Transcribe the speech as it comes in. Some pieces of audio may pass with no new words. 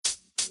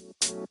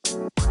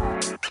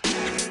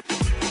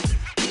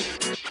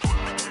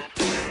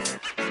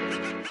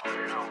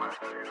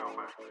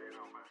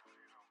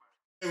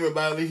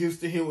Everybody,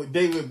 Houston here with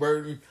David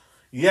Burton.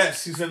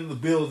 Yes, he's in the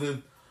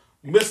building,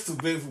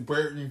 Mr. David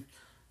Burton.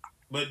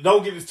 But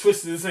don't get it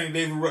twisted, this ain't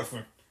David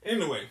Ruffin.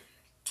 Anyway,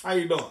 how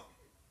you doing?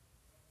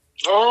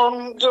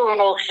 I'm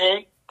doing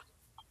okay.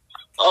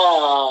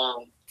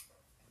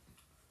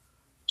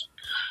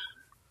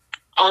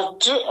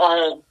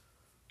 I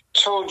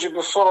told you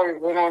before we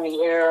went on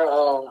the air,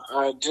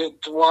 I did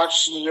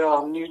watch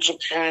the New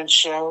Japan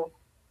show.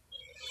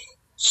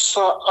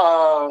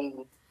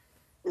 So,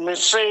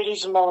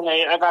 Mercedes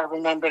Moné, I gotta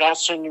remember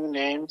that's her new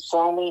name,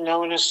 formerly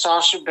known as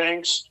Sasha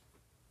Banks,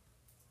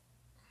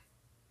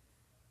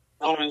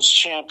 Women's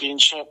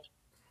Championship.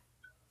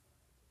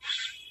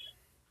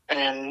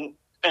 And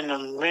an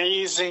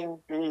amazing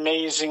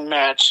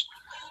match.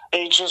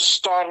 They just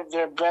started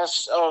their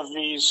best of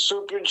the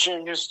Super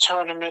Juniors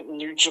tournament in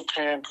New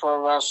Japan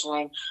Pro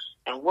Wrestling.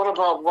 And what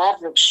about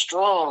Roderick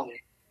Strong?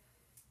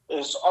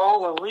 Is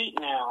all elite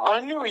now.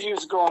 I knew he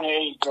was going to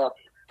AEW.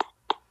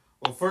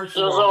 Well, first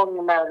It of was all, only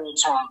a matter of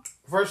time.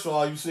 first of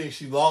all, you say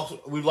she lost.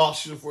 We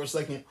lost you for a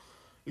second.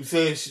 You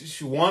said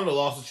she won or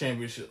lost the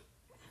championship.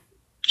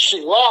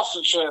 She lost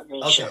the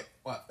championship. Okay,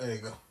 well, there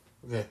you go.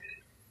 Okay.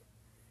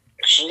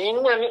 She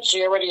didn't win it.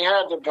 She already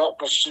had the belt,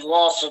 but she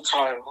lost the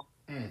title.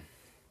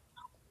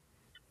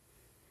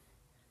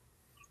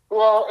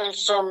 Well, and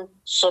some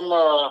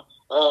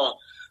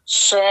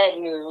sad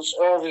news.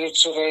 Earlier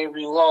today,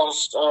 we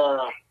lost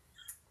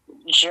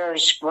Jerry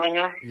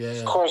Springer. Yeah.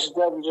 Of course,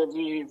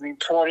 WWE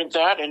reported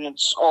that, and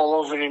it's all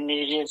over the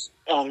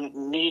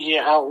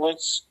media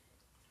outlets.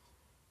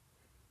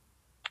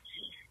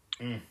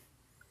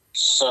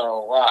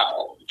 So,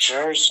 wow,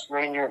 Jerry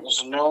Springer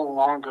is no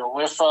longer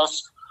with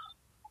us.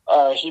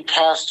 He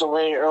passed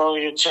away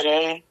earlier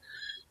today,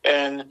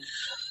 and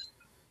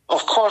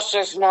of course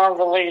that's not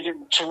related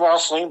to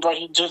wrestling, but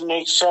he did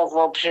make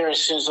several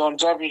appearances on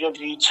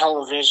WWE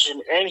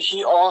television, and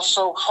he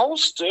also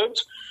hosted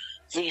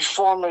the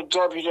former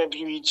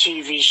WWE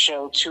TV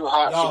show Too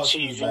Hot for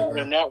TV,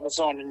 and that was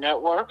on the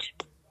network.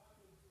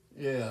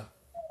 Yeah.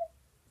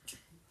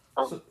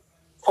 Of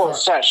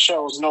course, that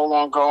show is no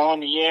longer on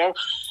the air.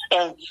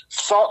 And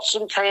thoughts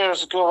and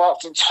prayers go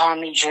out to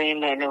Tommy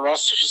Dreamer and the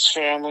rest of his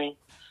family.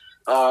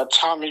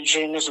 Tommy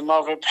Dreamer's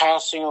mother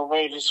passing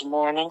away this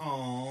morning.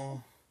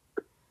 Aww.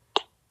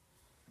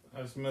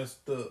 That's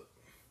messed up.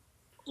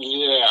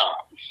 Yeah.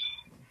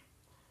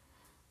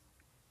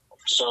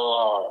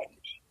 So,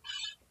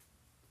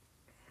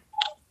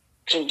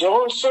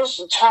 condolences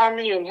to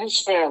Tommy and his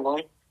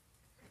family.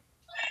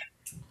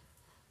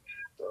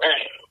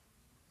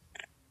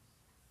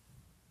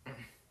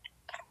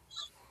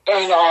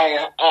 And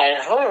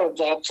I heard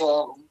that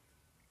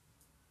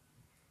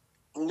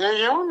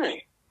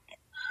Naomi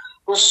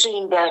was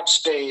seen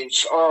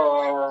backstage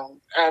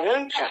at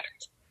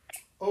Impact.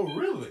 Oh,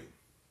 really?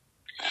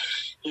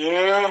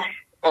 Yeah.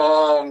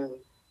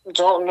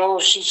 Don't know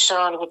if she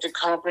signed with the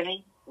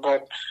company,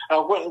 but I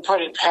wouldn't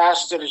put it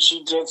past her if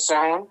she did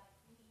sign.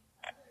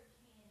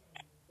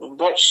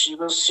 But she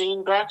was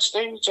seen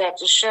backstage at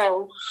the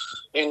show,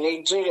 and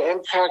they did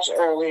Impact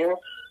earlier.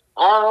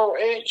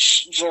 ROH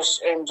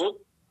just ended.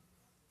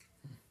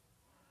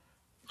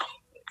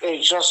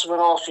 It just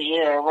went off the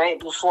air right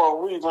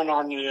before we went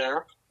on the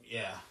air.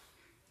 Yeah.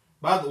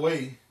 By the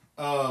way,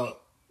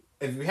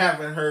 if you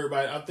haven't heard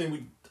about it, I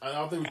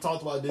don't think we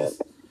talked about this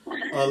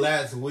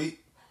last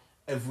week.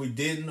 If we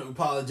didn't, I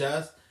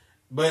apologize.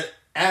 But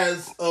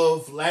as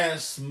of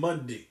last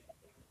Monday,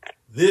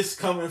 this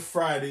coming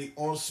Friday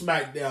on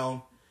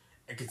SmackDown,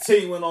 and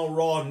continuing on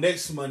Raw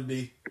next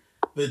Monday,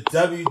 the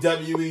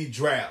WWE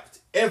Draft.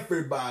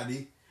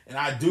 Everybody, and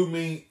I do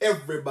mean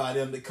everybody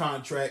under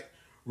contract,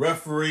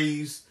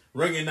 referees,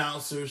 ring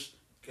announcers,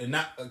 and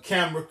not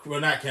camera crew,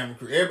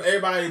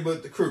 everybody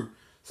but the crew.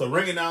 So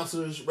ring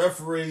announcers,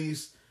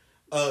 referees,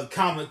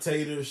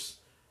 commentators,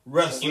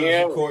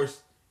 wrestlers, of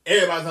course,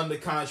 everybody's under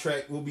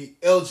contract will be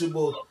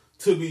eligible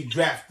to be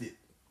drafted.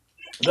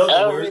 In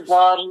other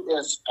Everybody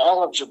is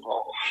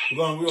eligible.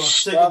 We're gonna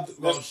shake up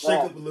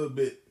a little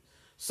bit.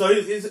 So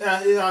here's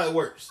how it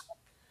works.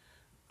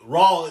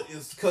 Raw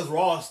is because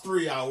Raw is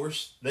 3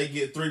 hours. They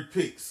get 3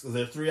 picks because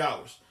they're 3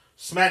 hours.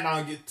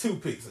 SmackDown get 2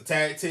 picks. A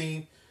tag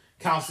team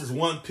counts as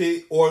 1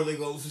 pick, or they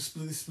go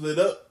split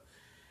up.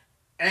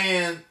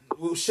 And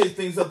we'll shake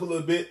things up a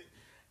little bit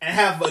and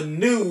have a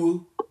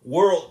new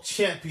world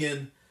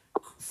champion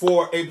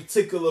for a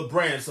particular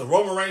brand. So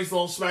Roman Reigns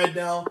on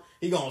SmackDown.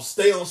 He's gonna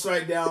stay on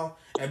SmackDown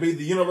and be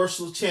the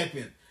Universal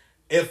Champion.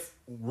 If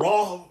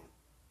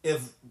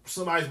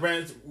somebody's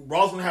brand,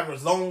 Raw's gonna have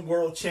his own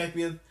world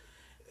champion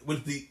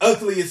with the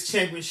ugliest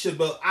championship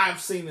belt I've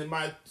seen in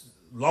my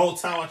long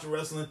time watching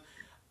wrestling.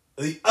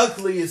 The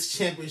ugliest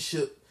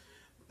championship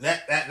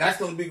that's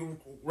gonna be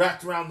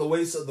wrapped around the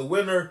waist of the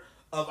winner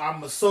of,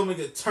 I'm assuming,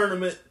 a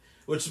tournament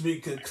which will be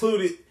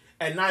concluded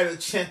at Night of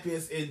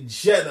Champions in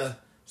Jeddah,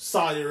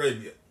 Saudi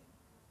Arabia.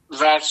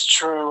 That's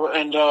true,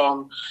 and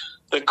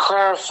To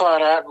clarify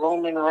that,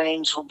 Roman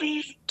Reigns will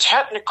be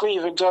technically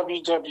the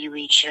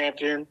WWE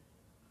champion.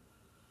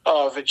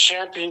 The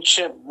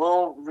championship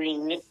will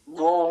remain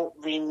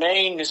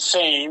the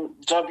same,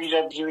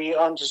 WWE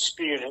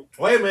undisputed.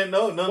 Wait a minute,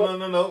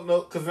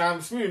 no, because not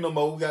undisputed no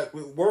more. We got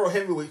World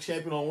Heavyweight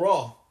Champion on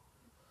Raw.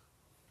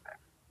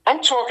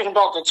 I'm talking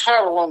about the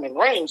title Roman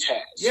Reigns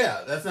has.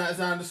 Yeah, it's not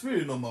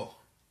undisputed no more.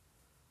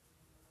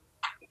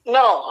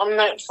 No, I'm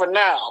not for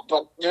now,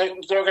 but they're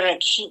going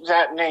to keep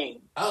that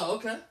name. Oh,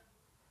 okay.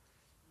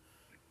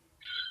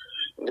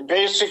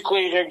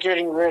 Basically, they're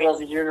getting rid of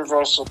the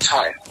Universal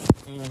title.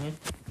 Mm-hmm.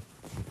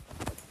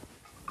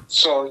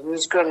 So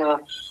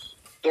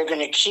they're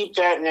gonna keep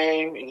that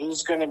name, and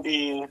he's gonna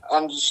be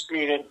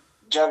undisputed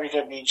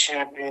WWE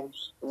champion.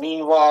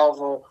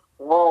 Meanwhile,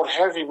 the World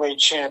Heavyweight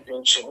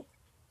Championship,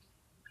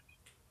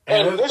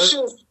 and this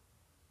is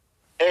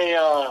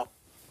a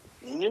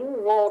new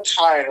world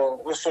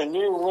title with a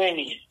new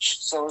lineage.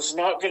 So it's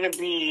not gonna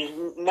be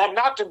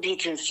not to be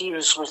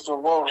confused with the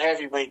World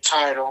Heavyweight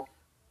title,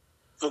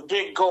 the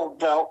big gold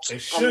belt.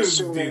 It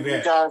should be that.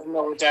 You guys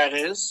know what that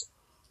is.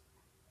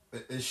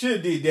 It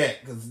should do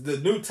that because the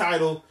new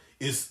title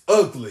is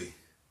ugly.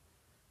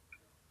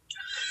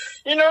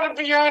 You know, to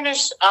be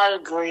honest, I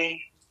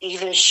agree.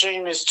 Even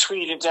Sheamus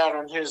tweeted that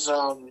on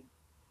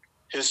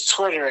his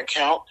Twitter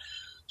account.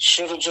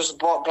 Should have just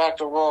brought back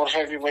the World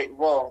Heavyweight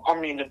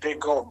the big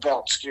gold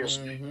belt, excuse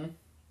me.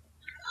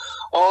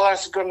 All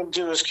that's going to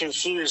do is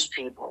confuse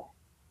people.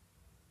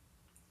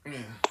 Yeah.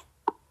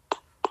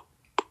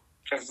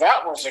 If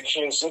that was the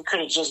case, they could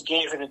have just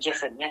gave it a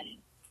different name.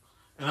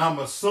 And I'm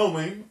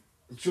assuming,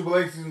 Triple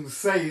H didn't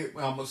say it,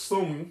 I'm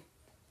assuming,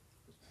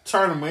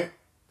 tournament,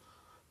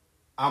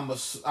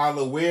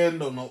 either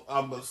win or no,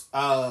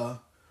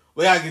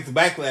 we gotta get the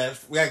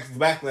backlash. We gotta get the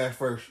backlash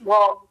first.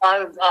 Well,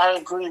 I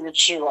agree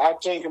with you. I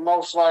think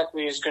most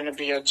likely it's going to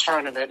be a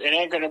tournament. It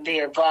ain't going to be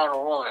a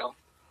battle royal.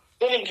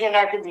 Then again,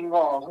 I could be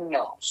wrong. Who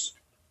knows?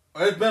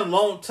 It's been a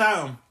long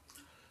time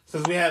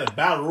since we had a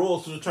battle royal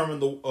to determine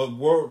the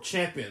world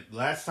champion.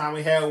 Last time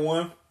we had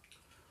one,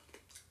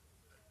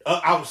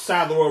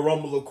 outside the Royal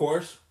Rumble, of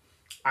course,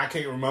 I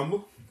can't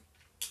remember.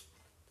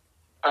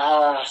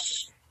 I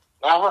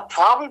would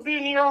probably be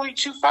in the early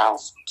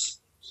 2000s.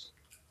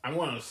 I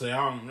want to say,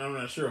 I'm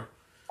not sure.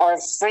 I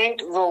think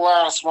the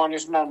last one,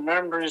 if my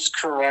memory is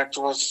correct,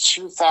 was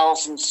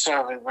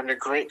 2007 when the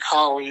Great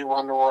Khali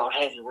won the World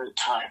Heavyweight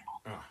title.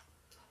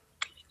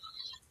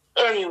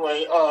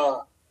 Anyway,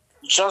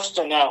 just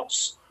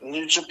announced.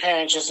 New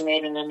Japan just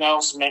made an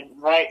announcement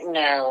right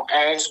now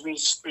as we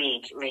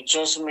speak. They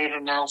just made an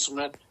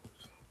announcement.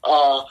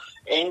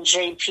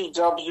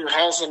 NJPW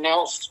has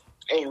announced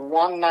a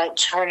one-night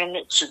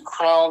tournament to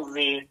crown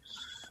the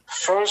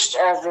first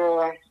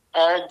ever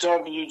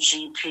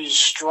IWGP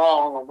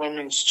Strong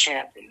Women's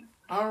Champion.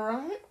 All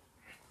right.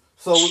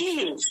 So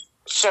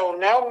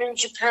now New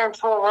Japan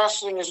Pro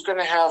Wrestling is going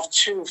to have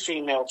 2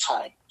 female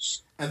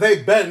titles. And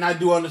they better not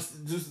do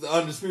just the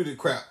undisputed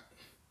crap.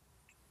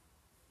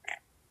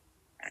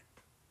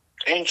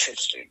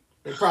 Interesting.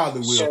 They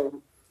probably will.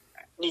 So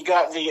you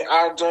got the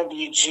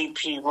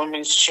IWGP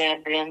Women's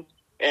Champion,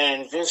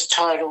 and this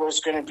title is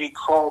going to be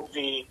called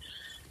the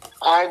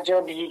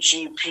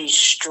IWGP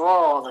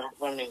Strong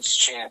Women's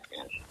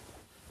Champion.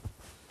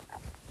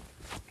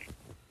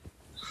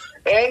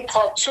 And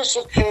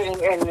participating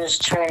in this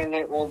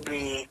tournament will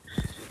be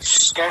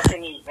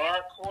Stephanie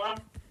Vaquer,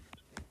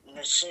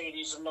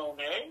 Mercedes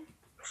Moné,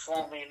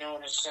 formerly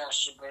known as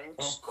Sasha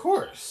Banks. Of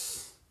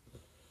course.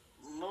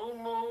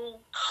 Mumu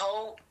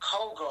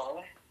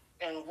Kogo,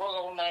 and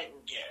Willow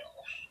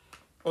Nightingale.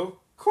 Of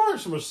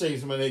course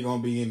Mercedes Moné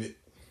going to be in it.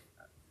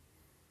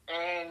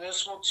 And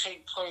this will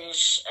take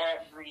place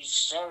at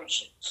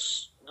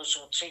Resurgence. This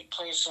will take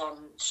place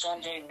on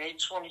Sunday, May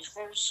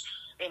 21st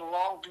in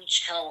Long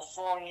Beach,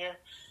 California.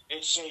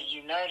 It's a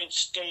United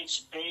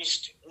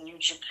States-based New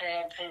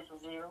Japan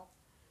pay-per-view.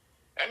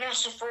 And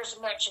that's the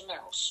first match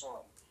announced for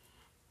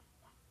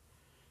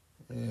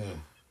it. Yeah.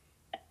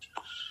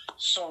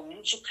 So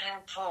New Japan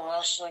Pro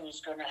Wrestling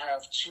is going to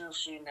have 2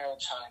 female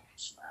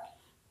titles now.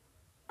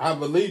 I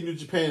believe New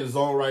Japan is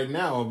on right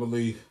now, I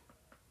believe.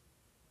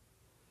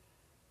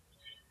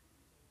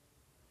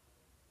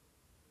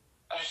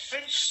 I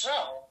think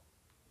so.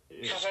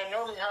 Because I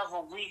know they have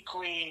a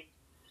weekly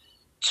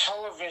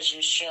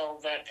television show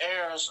that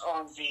airs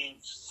on the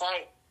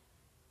Fight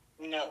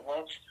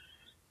Network.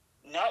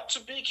 Not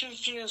to be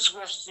confused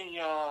with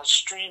the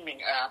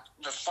streaming app.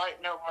 The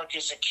Fight Network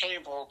is a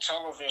cable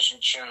television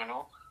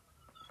channel.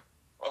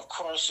 Of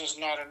course, it's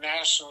not a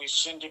nationally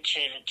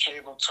syndicated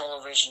cable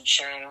television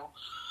channel.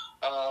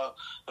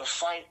 The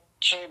Fight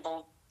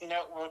Cable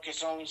Network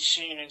is only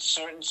seen in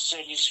certain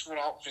cities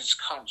throughout this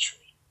country.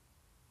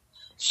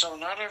 So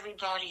not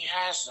everybody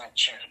has that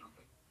channel.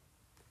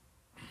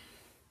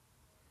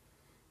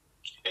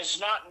 It's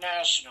not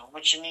national,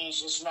 which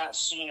means it's not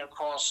seen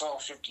across all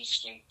 50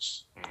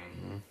 states.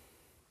 Mm-hmm.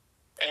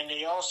 And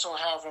they also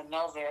have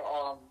another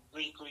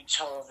weekly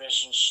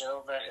television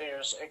show that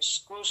airs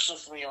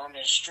exclusively on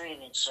their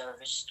streaming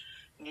service,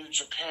 New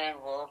Japan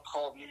World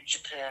called New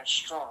Japan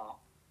Strong.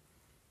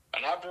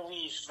 And I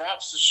believe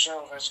that's the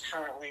show that's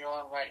currently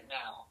on right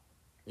now.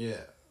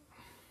 Yeah.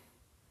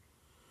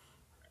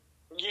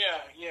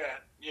 Yeah.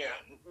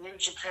 New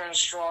Japan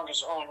Strong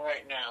is on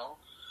right now.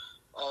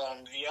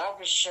 The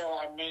other show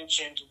I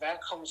mentioned,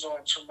 that comes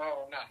on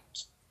tomorrow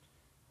night.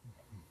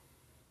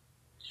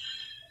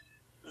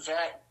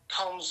 That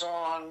comes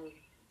on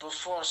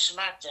before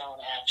SmackDown,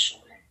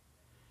 actually.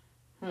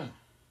 And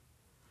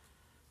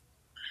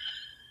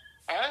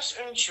that's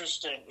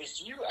interesting.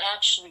 If you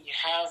actually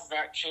have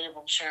that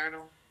cable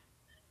channel,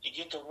 you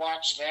get to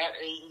watch that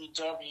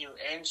AEW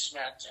and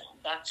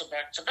SmackDown back to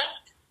back to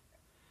back.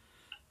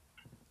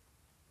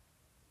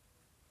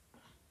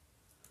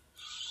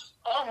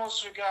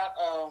 Almost forgot,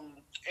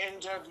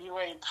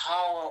 NWA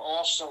Power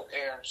also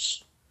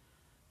airs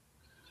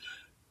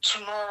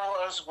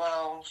tomorrow as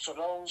well. For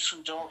those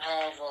who don't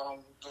have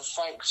the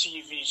Fight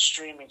TV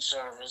streaming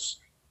service,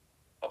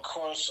 of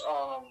course,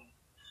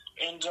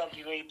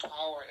 NWA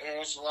Power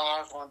airs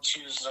live on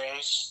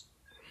Tuesdays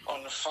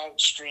on the Fight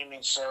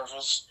streaming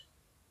service,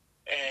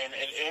 and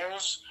it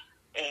airs,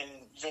 and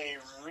they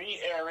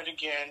re-air it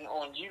again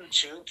on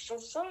YouTube for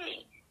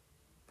free.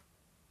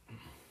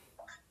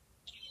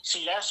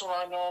 See, that's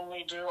what I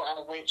normally do.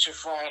 I wait till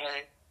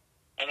Friday,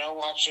 and I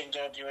watch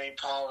NWA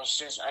Power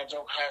since I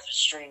don't have a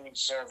streaming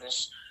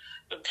service.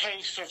 I pay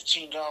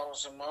 $15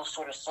 a month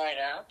for the Fight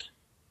app.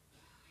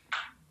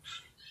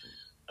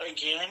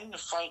 Again, the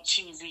Fight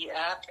TV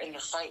app and the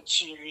Fight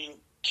TV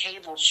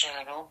cable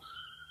channel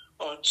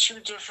are two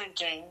different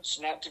things,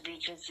 not to be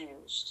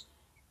confused.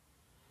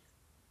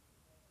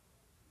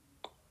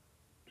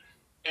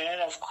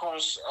 And, of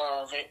course,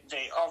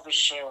 the other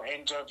show,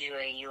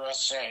 NWA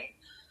USA,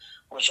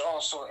 which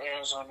also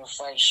airs on the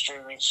Fight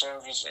streaming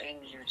service and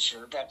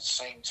YouTube at the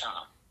same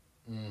time.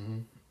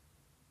 Mm-hmm.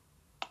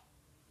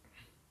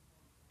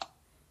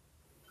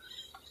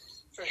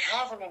 They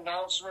haven't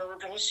announced where we're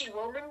going to see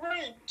Roman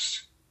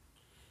Reigns.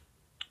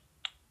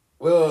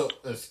 Well,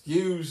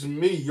 excuse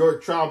me, your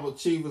tribal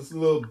chief is a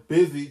little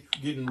busy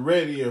getting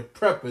ready or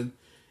prepping.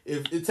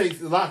 If it takes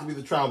a lot to be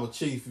the tribal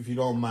chief, if you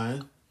don't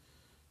mind.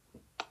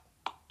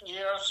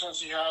 Yeah,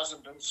 since he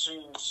hasn't been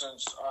seen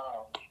since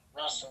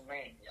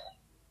WrestleMania.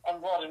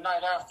 The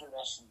night after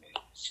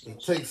WrestleMania.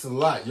 It takes a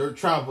lot. Your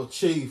tribal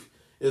chief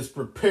is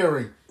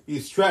preparing.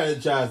 He's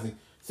strategizing.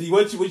 See,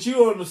 what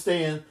you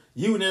understand,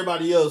 you and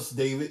everybody else,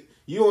 David,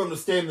 you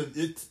understand that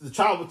the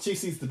tribal chief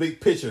sees the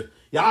big picture.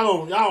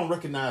 Y'all don't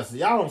recognize it.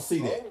 Y'all don't see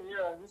that. Oh,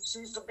 yeah, he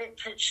sees the big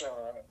picture.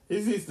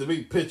 He sees the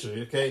big picture,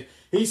 okay?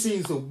 He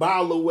sees a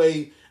mile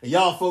away, and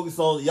y'all focus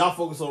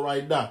on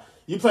right now.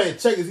 You playing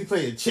checkers, he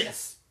playing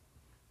chess.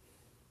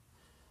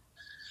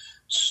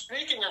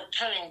 Speaking of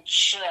playing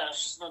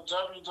chess, the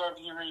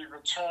WWE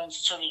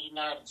returns to the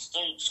United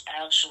States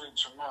actually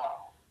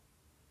tomorrow.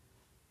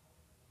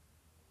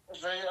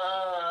 They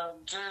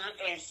did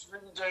a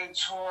 3-day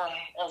tour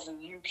of the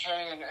UK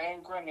and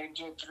England. They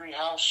did 3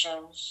 house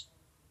shows.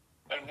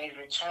 And they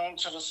return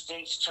to the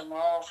States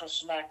tomorrow for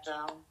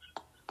SmackDown.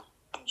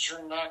 And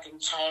Drew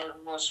McIntyre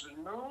was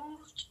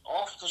removed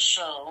off the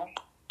show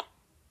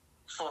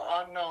for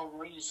unknown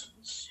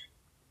reasons.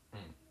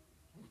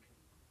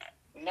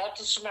 Not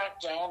the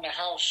SmackDown, the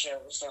house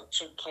shows that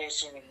took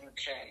place in the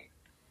UK.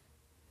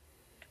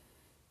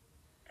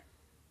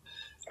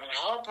 And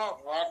how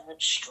about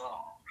Roderick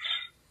Strong?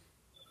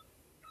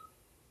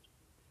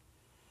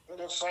 It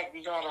looks like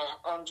we got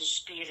an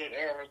Undisputed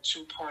Era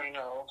 2.0,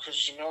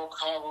 because you know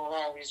Kyle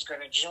O'Reilly's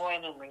going to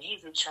join him when he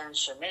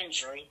returns from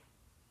injury.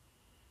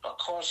 Of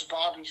course,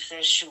 Bobby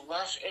Fish, who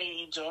left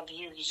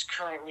AEW, he's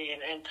currently in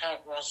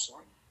Impact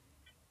Wrestling.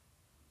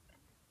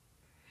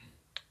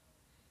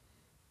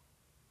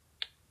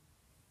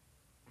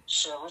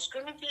 So it's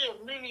going to be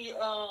a mini,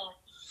 I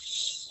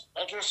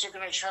guess they're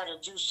going to try to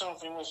do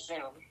something with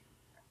them.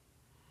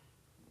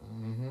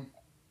 Mm-hmm.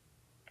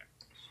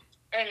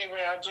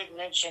 Anyway, I did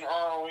mention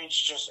ROH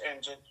just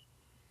ended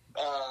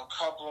a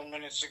couple of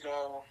minutes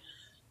ago.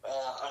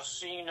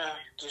 Athena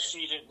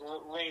defeated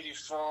Lady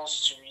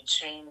Frost to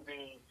retain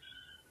the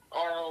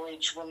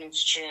ROH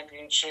Women's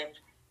Championship.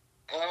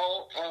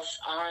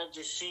 LFI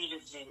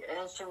defeated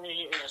the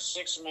Infamy in a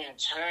 6-man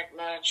tag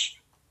match.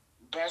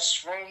 Best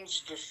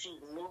Friends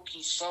defeat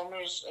Mookie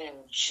Summers and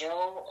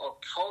Joe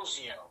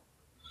Ocasio.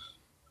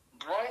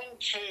 Brian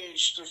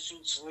Cage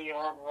defeats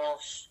Leon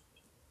Ruff.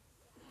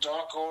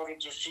 Dark Order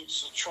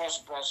defeats the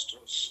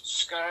Trustbusters.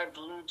 Sky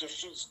Blue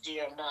defeats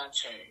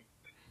Diamante.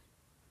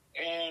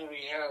 And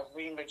we have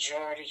Lee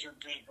Majority, who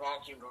beat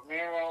Rocky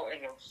Romero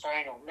in the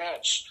final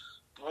match.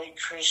 Blake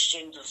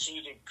Christian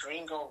defeated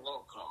Gringo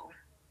Loco.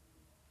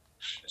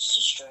 It's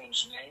a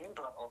strange name,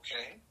 but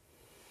okay.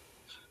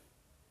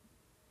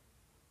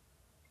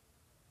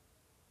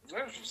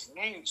 Where's his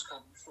names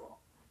coming from?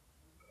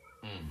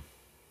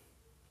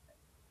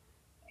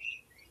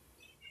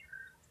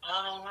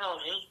 I don't know,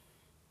 dude.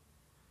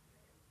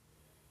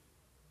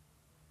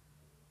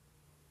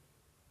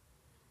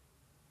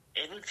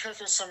 Maybe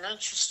picking some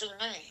interesting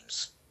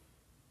names.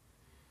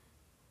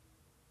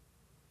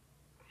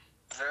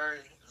 Very,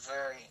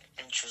 very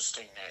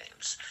interesting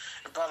names.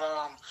 But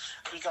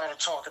we got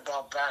to talk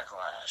about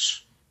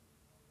Backlash.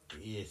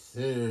 Yes,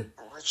 sir.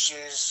 Which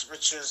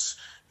is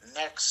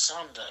next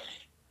Sunday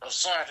or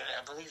Saturday.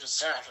 I believe it's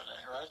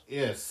Saturday, right?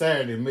 Yeah,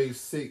 Saturday, May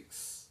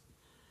 6th.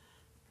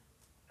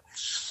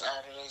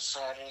 Saturday.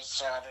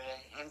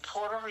 In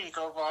Puerto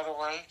Rico, by the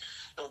way,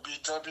 it'll be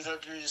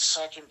WWE's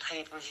second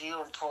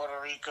pay-per-view in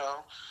Puerto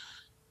Rico.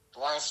 The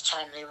last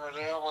time they were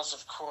there was,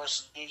 of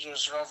course, New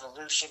Year's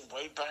Revolution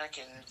way back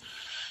in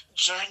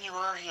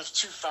January of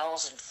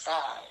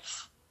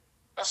 2005.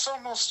 That's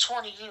almost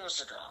 20 years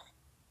ago.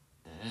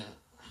 Yeah.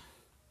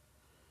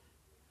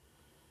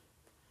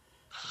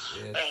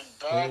 Yes, and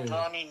Bad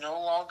Bunny no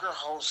longer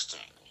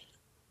hosting.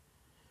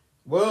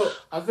 Well,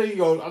 I think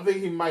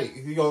he might.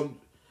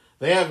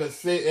 They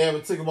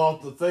haven't took him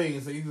off the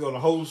thing, so he's gonna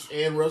host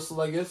and wrestle,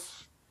 I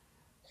guess.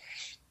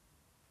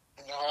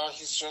 No,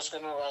 he's just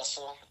gonna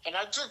wrestle. And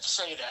I did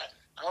say that.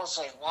 I was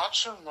like,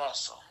 watch him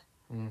wrestle.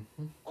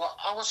 Mm-hmm. Well,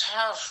 I was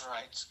half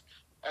right.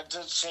 I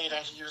did say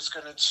that he was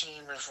gonna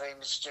team with Rey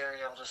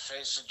Mysterio to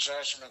face the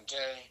Judgment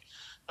Day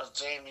of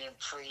Damian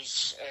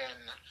Priest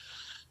and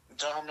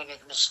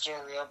Dominic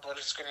Mysterio, but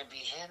it's going to be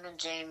him and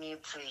Damian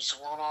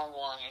Priest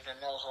one-on-one in a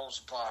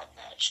no-holds-barred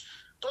match.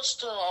 But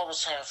still, I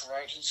was half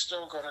right. He's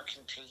still going to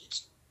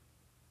compete.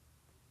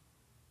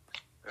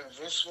 And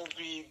this will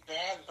be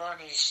Bad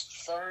Bunny's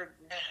third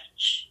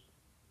match.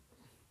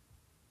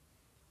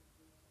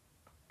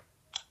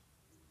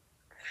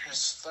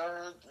 His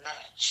third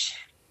match.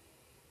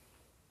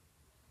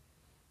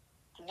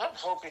 And I'm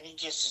hoping he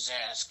gets his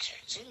ass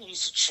kicked. He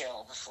needs to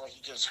chill before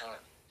he gets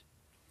hurt.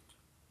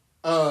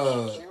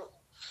 You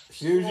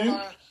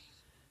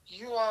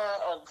are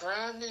a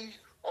Grammy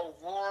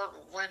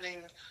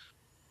Award-winning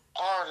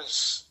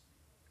artist,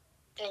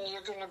 and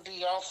you're going to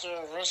be out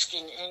there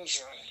risking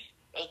injury.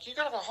 Like, you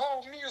got a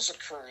whole music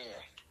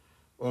career.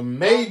 Well,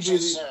 maybe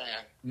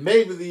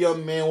the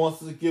young man wants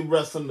to give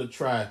wrestling a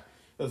try,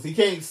 because he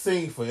can't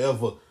sing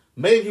forever.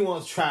 Maybe he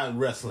wants to try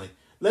wrestling.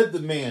 Let the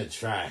man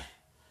try.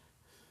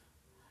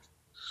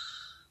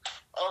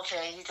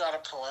 Okay, you got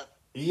a point.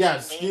 He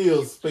got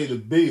skills to pay the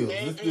bills.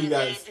 This dude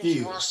got skills. Maybe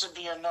he wants to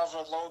be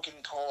another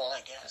Logan Paul, I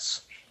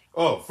guess.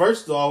 Oh,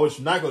 first of all, what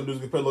you're not going to do is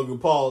compare Logan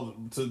Paul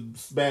to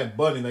Bad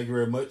Bunny. Thank you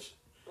very much.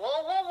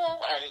 Whoa.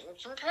 I didn't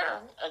compare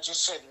him. I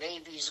just said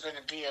maybe he's going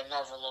to be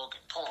another Logan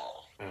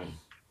Paul.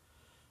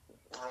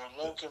 Where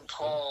Logan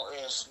Paul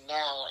is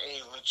now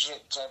a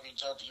legit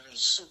WWE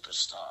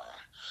superstar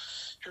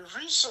who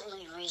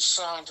recently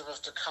re-signed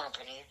with the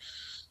company.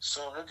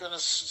 So we're going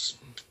to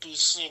be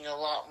seeing a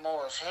lot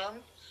more of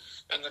him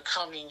in the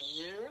coming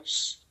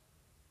years.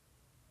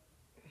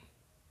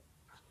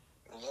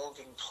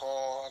 Logan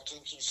Paul, I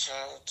think he's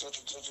had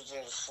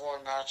 4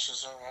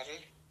 matches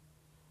already.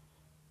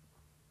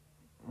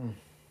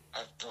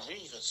 I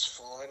believe it's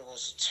 4. It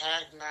was a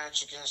tag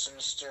match against the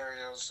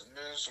Mysterios, the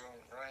Miz,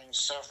 Reigns,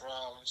 Seth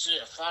Rollins.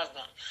 Yeah, 5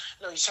 matches.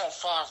 No, he's had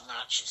 5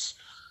 matches.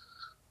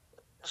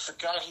 I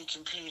forgot he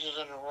competed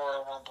in a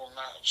Royal Rumble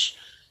match.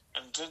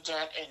 And did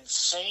that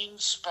insane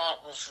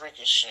spot with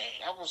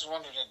Ricochet. That was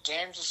one of the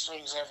damnedest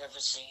things I've ever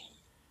seen.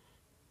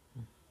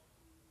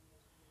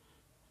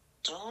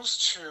 Those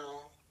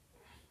two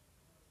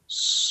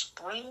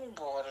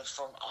springboarded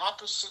from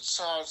opposite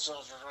sides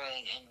of the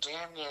ring and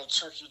damn near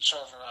took each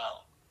other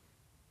out.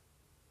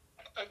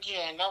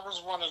 Again, that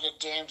was one of the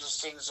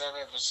damnedest things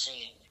I've ever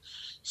seen.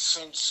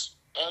 Since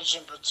Edge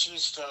and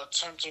Batista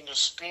attempting to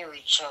spear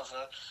each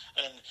other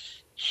and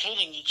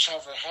hitting each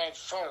other head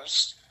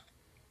first.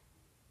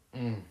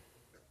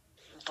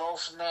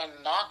 Both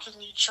men knocking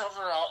each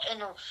other out.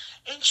 And the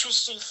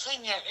interesting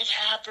thing that it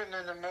happened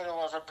in the middle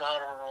of a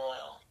battle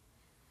royal.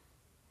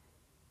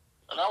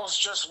 And I was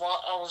just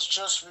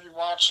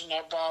rewatching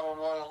that battle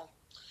royal,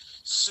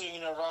 seeing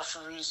the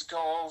referees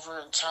go over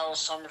and tell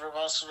some of the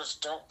wrestlers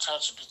don't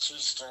touch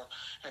Batista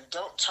and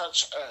don't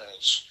touch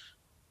Edge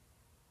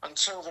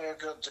until they're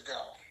good to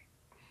go.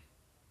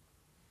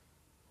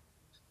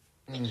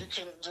 And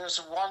there's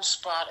one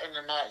spot in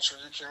the match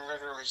where you can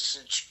literally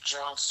see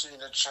John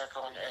Cena check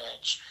on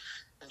Edge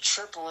and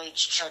Triple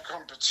H check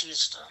on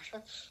Batista.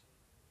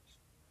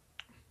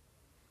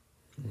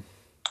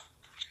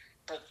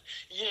 But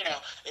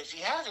if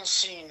you haven't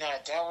seen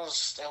that, that was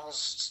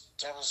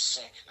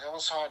sick. That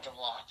was hard to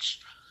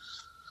watch.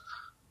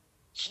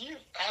 You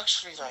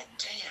actually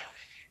damn.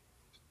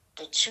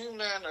 The 2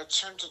 men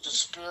attempted to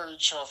spear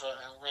each other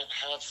and went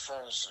head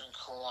first and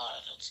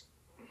collided.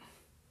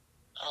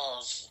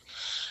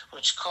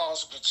 Which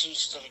caused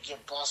Batista to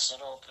get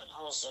busted open.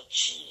 I was like,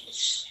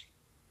 jeez.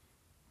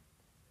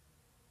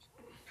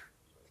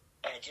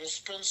 There's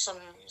been some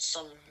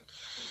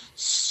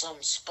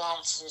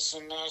spots and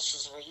some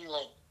matches where you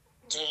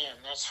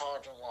damn, that's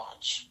hard to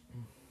watch.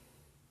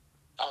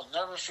 I'll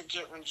never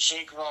forget when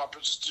Jake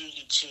Roberts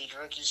DDT'd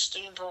Ricky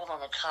Steamboat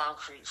on a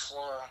concrete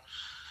floor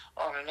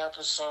on an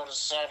episode of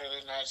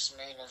Saturday Night's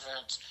Main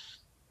Event.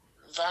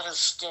 That is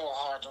still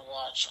hard to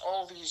watch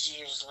all these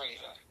years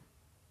later.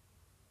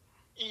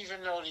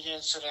 Even though the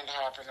incident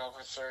happened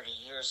over 30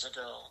 years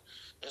ago,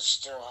 it's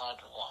still hard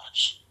to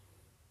watch.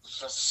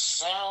 the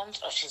sound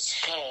of his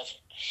head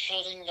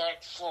hitting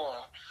that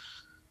floor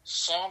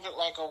sounded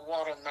like a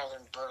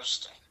watermelon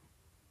bursting.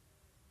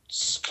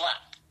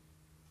 Splat.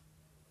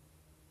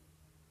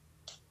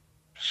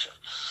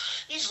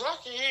 He's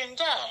lucky he didn't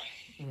die.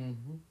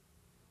 Mm-hmm.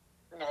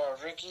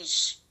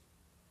 Ricky's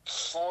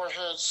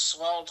forehead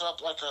swelled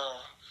up like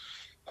a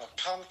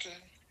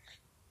pumpkin,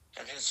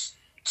 and it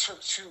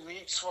took 2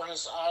 weeks for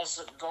his eyes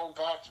to go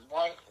back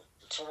white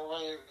to the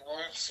way it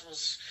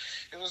was.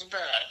 It was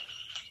bad.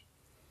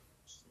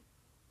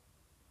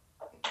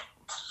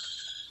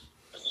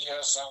 But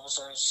yes, I was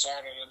on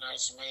Saturday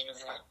night's main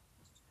event.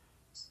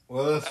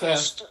 Well, let's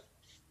fast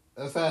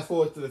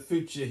forward to the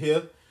future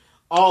here.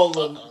 All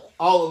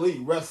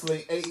Elite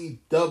Wrestling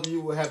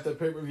AEW will have their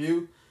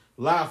pay-per-view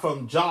live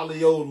from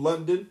jolly old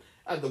London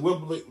at the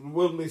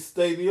Wembley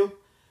Stadium.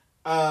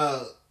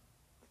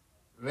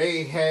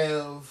 They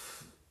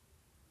have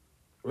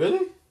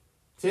really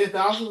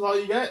 10,000 is all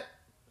you got.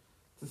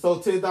 So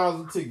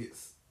 10,000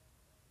 tickets.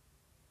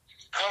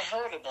 I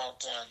heard about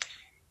that.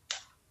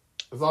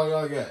 That's all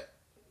y'all got.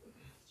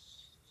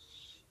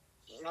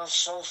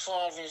 So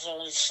far they've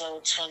only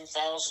sold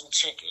 10,000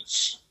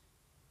 tickets.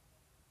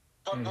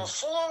 But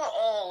before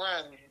All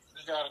In, you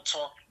gotta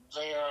talk.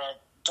 They are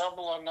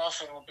Double or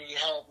Nothing will be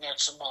held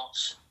next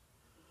month.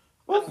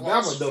 I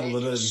forgot about Double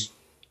or Nothing.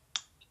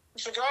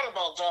 You forgot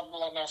about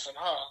Double or Nothing,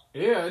 huh?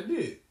 Yeah, I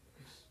did.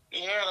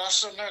 Yeah,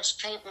 that's the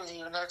next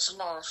pay-per-view next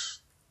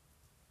month.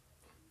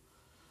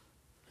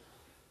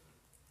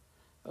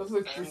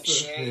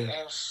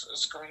 MJF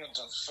is going to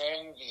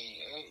defend the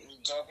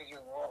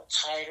AEW World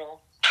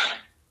Title,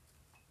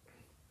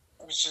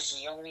 which is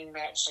the only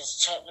match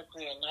that's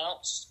technically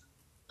announced.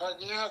 But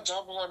yeah,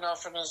 Double or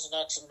Nothing is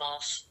next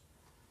month.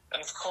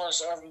 And of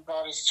course,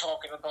 everybody's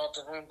talking about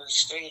the Wembley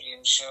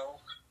Stadium show,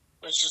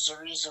 which is the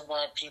reason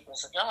why people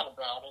forgot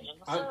about it in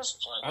the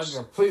first place. I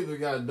completely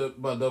forgot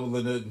about Double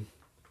or Nothing.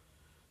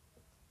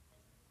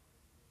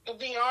 To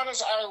be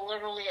honest, I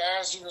literally,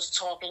 as he was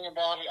talking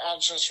about it, I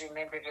just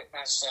remembered it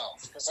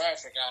myself, because I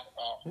forgot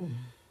about it.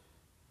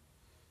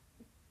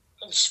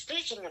 And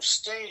speaking of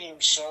stadium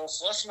shows,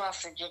 let's not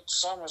forget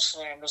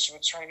SummerSlam is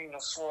returning to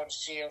Ford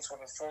Field for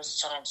the first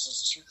time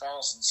since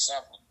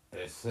 2007.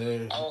 Yes,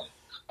 sir.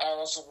 That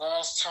was the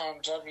last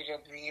time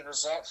WWE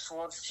was at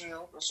Ford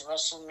Field. It was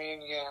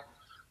WrestleMania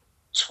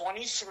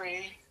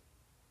 23.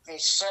 They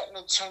set an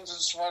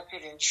attendance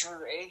record and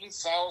drew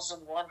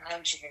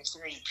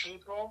 80,103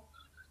 people.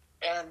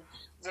 And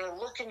they're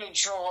looking to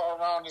draw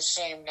around the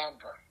same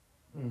number.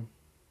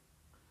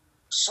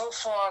 So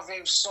far,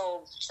 they've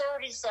sold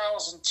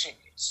 30,000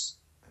 tickets.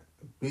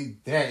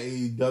 Beat that,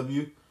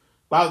 AEW.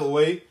 By the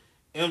way,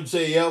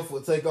 MJF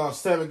will take on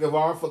Sammy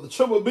Guevara for the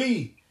Triple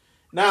B.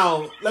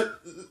 Now,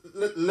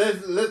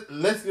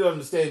 let's get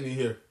understanding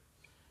here.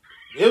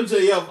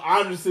 MJF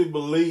honestly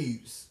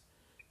believes,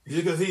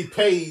 just because he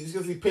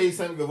paid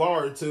Sammy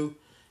Guevara to,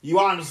 you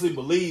honestly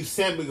believe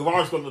Sammy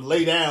Guevara's going to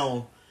lay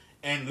down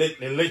and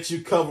let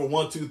you cover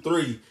 1, 2,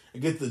 3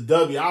 and get the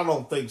W. I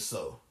don't think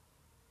so.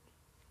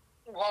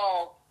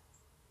 Well,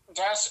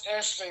 that's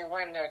if they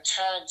win their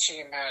tag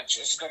team match.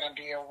 It's going to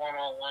be a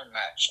one-on-one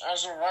match.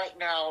 As of right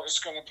now, it's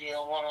going to be a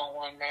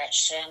one-on-one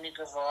match. Sammy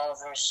Guevara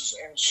versus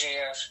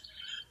MJF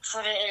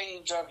for the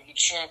AEW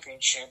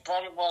Championship.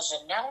 But it was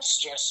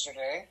announced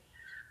yesterday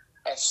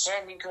that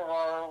Sammy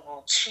Guevara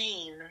will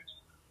team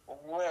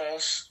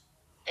with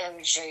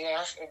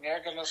MJF, and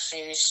they're going to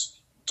face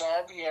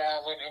Darby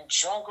Allin and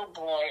Jungle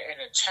Boy in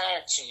a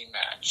tag team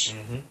match.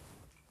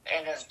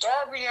 And if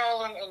Darby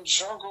Allin and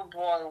Jungle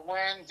Boy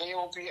win, they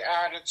will be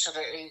added to the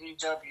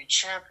AEW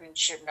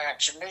Championship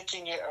match,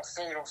 making it a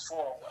fatal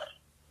four-way.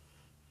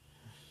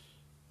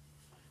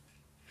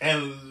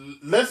 And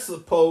let's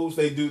suppose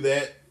they do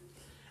that.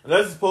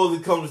 Let's suppose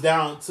it comes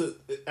down to,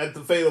 at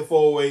the fatal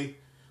four-way,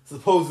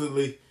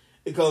 supposedly,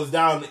 it comes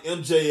down to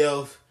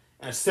MJF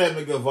and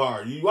Sammy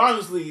Guevara. You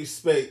honestly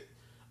expect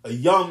a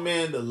young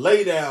man to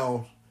lay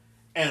down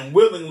and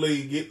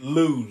willingly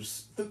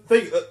lose.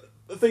 Think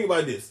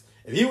about this.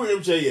 If you were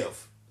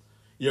MJF,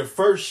 your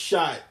first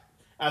shot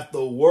at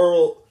the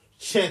World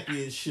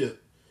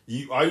Championship,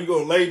 are you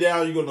going to lay down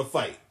or are you going to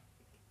fight?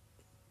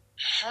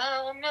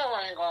 Hell no,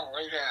 I ain't going to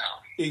lay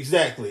down.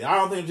 Exactly. I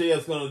don't think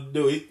MJF's going to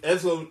do it.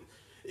 It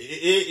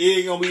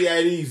ain't going to be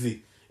that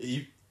easy.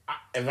 If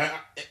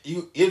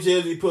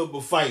MJF put up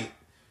a fight,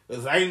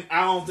 because I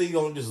don't think he's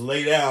going to just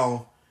lay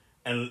down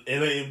and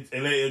let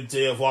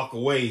MJF walk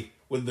away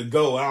with the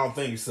go. I don't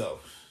think so.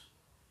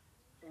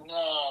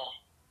 No.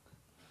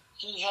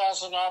 He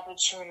has an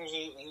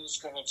opportunity and he's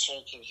going to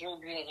take it. He'll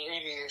be an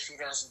idiot if he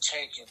doesn't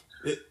take it.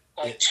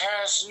 Like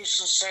Taz used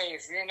to say,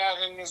 if you're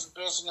not in this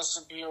business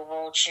to be a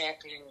world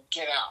champion,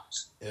 get out.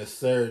 Yes,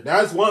 sir.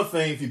 That's one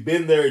thing. If you've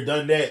been there,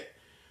 done that.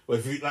 But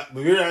if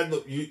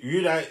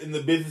you're not in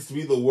the business to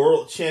be the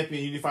world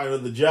champion, you need to find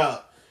another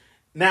job.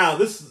 Now,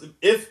 this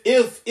is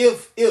if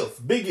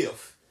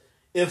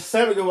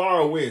Sammy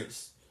Guevara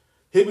wins,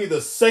 he'll be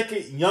the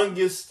second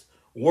youngest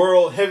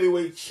world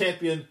heavyweight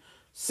champion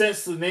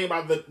since the man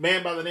by the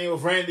name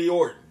of Randy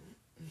Orton.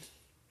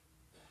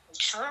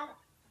 True.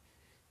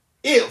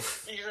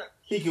 If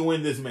he can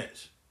win this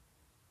match.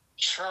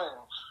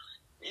 True.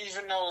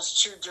 Even though it's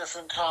two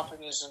different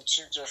companies and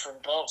two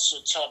different belts,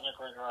 you're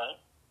technically right.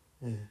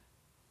 Yeah.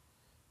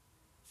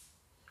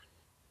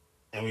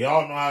 And we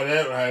all know how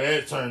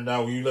that turned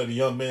out when you let a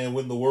young man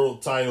win the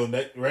world title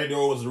that Randy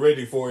Orton was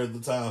ready for at the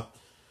time.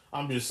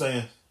 I'm just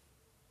saying.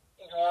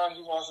 No,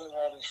 he wasn't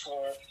ready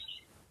for it.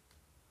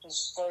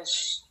 His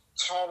first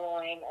title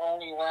reign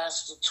only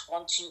lasted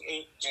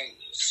 28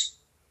 days.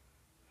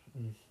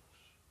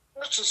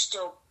 Which is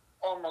still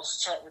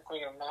almost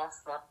technically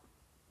enough, but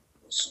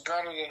it's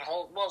better than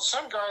hold. Well,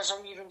 some guys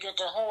don't even get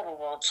to hold a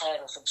world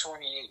title for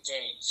 28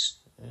 days.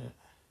 Yeah.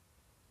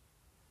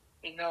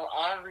 You know,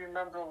 I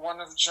remember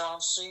one of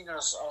John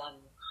Cena's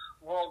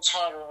world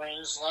title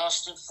reigns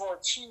lasted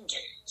 14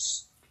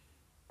 days.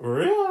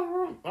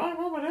 Really? I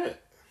remember that.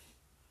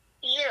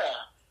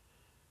 Yeah.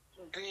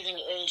 Beating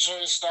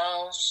AJ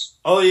Styles.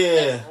 Oh,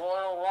 yeah. At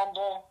Royal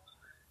Rumble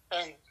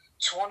in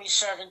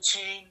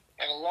 2017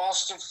 and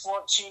lost it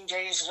 14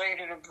 days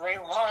later to Bray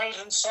Wyatt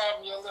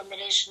inside the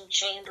Elimination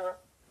Chamber.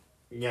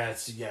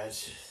 Gotcha.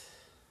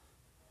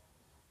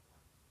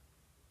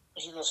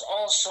 He was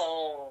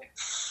also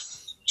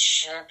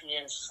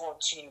champion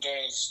 14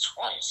 days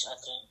twice, I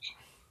think.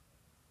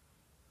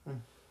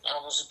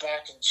 That was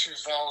back in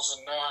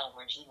 2009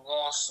 when he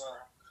lost the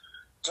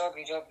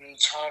WWE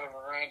title to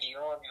Randy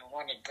Orton and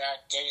won it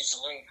back days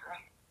later.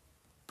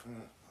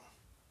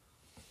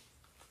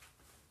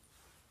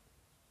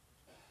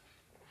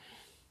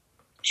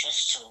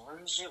 Just to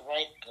lose it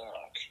right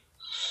back.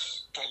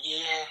 But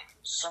yeah,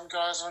 some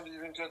guys don't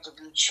even get to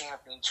be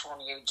champion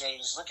 28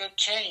 days. Look at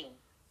Kane.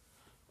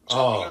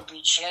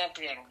 WWE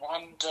champion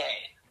one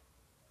day.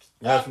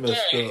 That's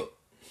messed up.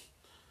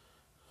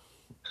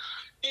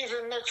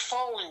 Even Mick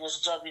Foley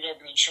was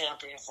WWE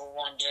champion for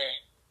one day.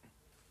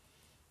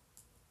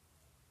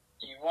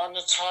 He won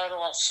the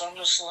title at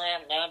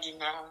SummerSlam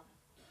 99.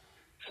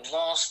 He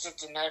lost it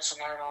the next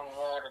night on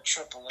Raw to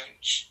Triple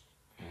H.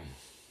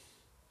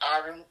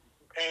 And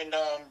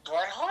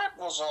Bret Hart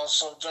was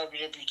also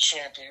WWE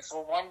champion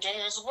for one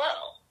day as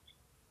well.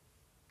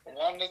 He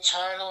won the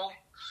title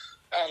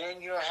at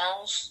In Your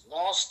House,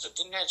 lost it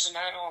the next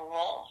night on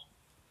Raw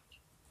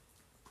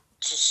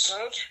to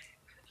Sid.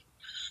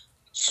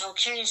 So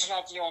Kane's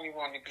not the only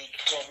one to be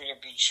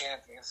WWE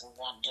champion for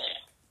one day.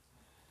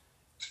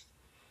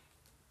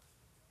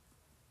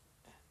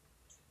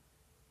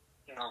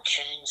 You know,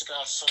 Kane's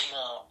got some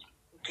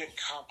good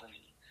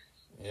company.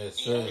 Yes,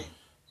 sir.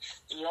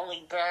 The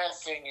only bad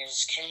thing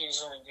is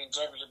Kane's only been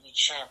WWE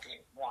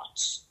champion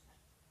once.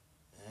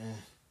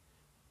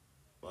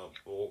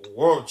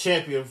 World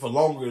champion for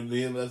longer than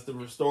him, that's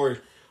the story.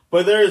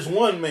 But there is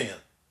one man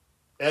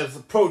that's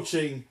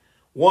approaching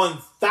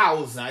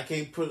 1,000. I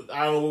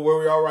don't know where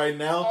we are right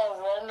now.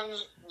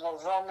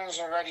 Roman's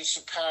already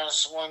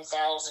surpassed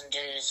 1,000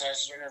 days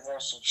as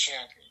Universal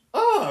Champion.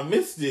 Oh, I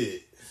missed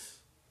it.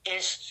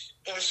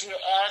 If you're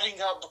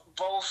adding up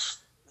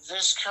both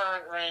this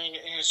current reign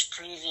and his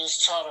previous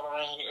title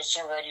reign, it's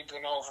already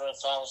been over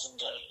 1,000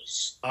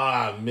 days.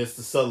 I missed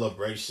the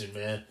celebration,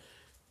 man.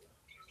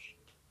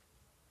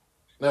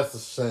 That's a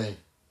shame.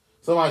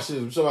 Somebody should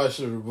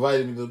have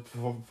invited me to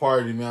the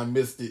party, man. I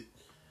missed it.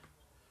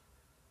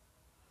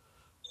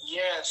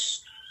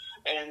 Yes,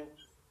 and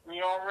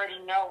we already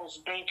know it's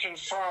been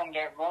confirmed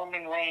that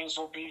Roman Reigns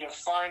will be the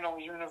final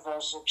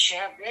Universal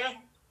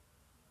Champion.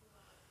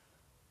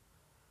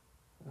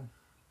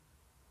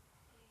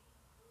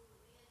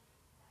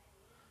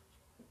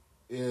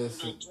 Yes.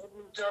 The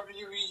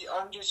WWE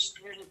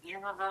Undisputed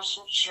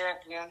Universal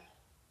Champion,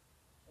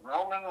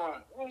 Roman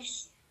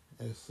Reigns.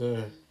 Yes,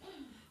 sir.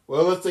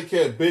 Well, let's take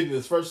care of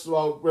business. First of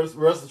all,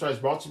 Wrestling Trash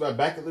brought to you by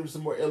Back and Liberty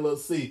Some More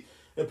LLC.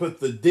 And put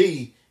the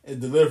D in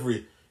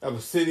delivery. Have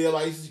a city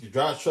license. You can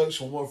drive trucks.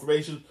 For more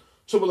information,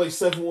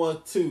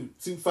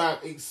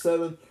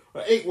 888-712-2587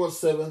 or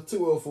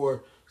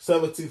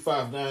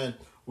 817-204-7259.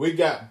 We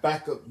got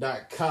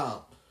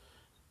backup.com.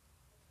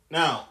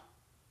 Now,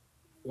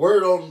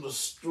 word on the...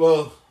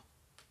 Well...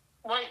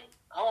 Wait,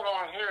 hold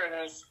on. Here it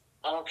is.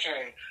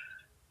 Okay.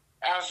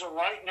 As of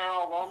right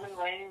now, Roman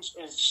Reigns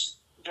is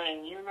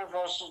been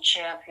Universal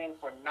Champion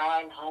for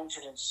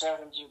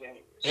 970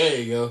 days.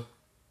 There you go.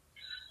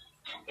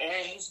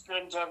 And he's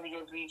been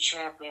WWE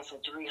Champion for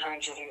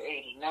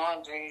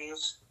 389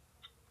 days.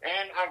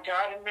 And I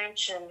gotta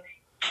mention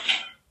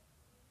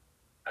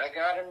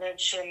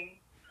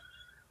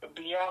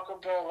Bianca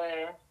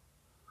Belair,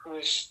 who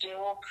is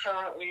still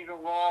currently the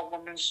Raw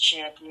Women's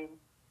Champion.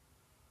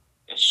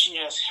 And she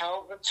has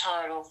held the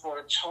title for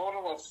a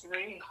total of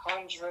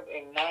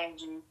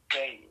 390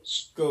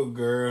 days. Go,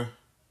 girl.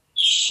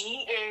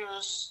 She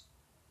is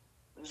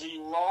the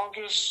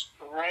longest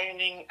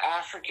reigning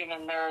African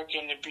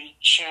American to be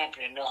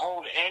champion, to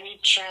hold any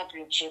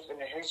championship in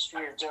the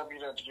history of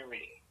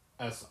WWE.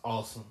 That's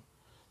awesome.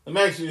 Let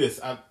me ask you this.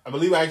 I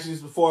believe I asked you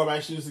this before. I'm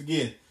asking you this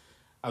again.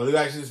 I believe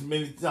I asked you this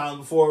many times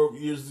before,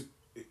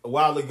 a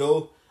while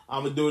ago.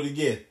 I'm going to do it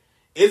again.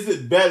 Is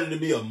it better to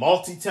be a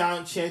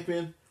multi-time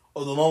champion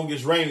or the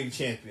longest reigning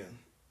champion?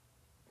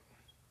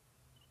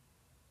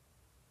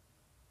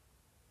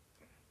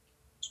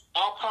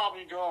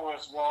 probably go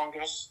with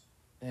longest.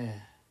 Yeah.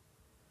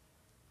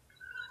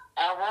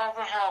 I'd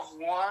rather have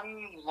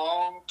one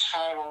long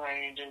title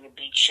reign than to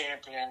be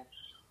champion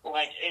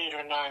like 8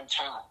 or 9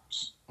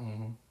 times.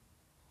 Mm-hmm.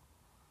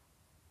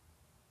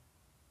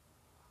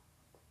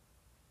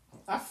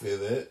 I feel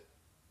that.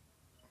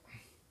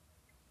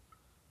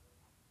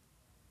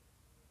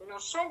 You know,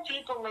 some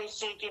people may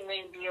think it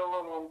may be a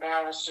little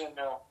embarrassing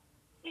to,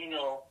 you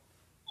know,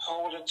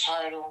 hold a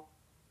title,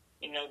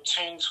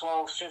 10,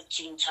 12,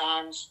 15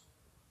 times.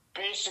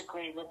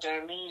 Basically, what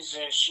that means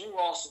is you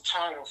lost the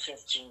title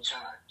 15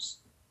 times.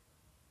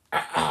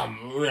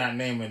 We're not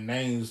naming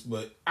names,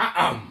 but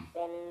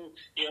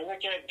You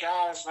look at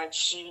guys like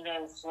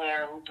Cena and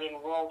Flair who've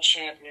been world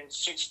champions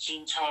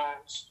 16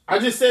 times. I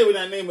just said we're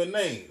not naming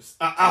names.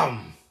 No,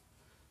 I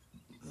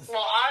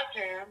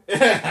can.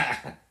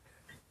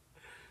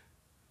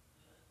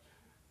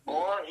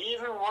 Or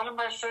even one of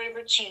my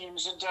favorite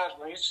teams, the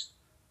Dudleys.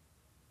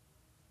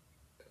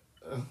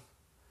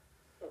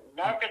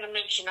 Not going to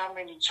mention how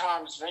many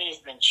times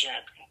they've been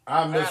champion.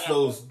 I miss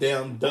those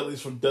damn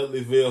Dudleys from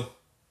Dudleyville.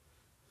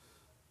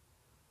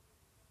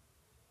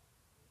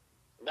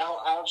 No,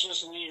 I'll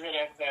just leave it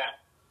at that.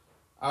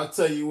 I'll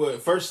tell you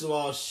what. First of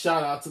all,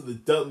 shout out to the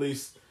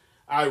Dudleys.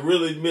 I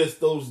really miss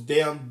those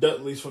damn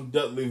Dudleys from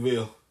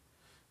Dudleyville.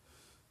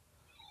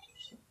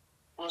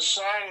 What's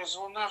sad is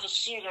we'll never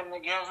see them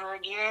together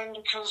again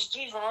because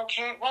Devon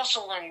can't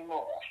wrestle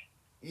anymore.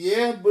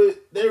 Yeah,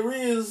 but there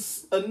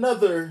is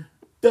another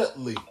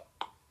Dudley.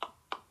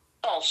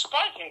 Oh,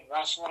 Spike ain't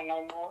wrestling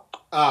no more.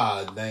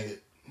 Ah, dang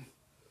it.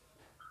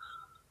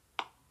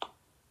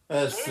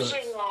 That sucks.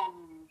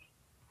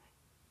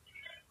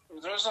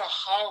 There's a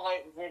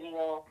highlight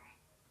video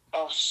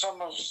of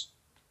some of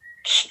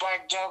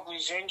Spike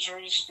Dudley's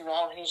injuries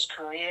throughout his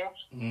career.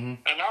 Mm-hmm.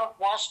 And I've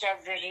watched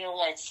that video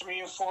like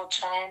 3 or 4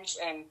 times,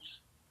 and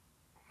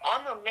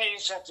I'm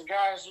amazed that the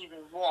guy's even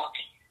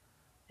walking.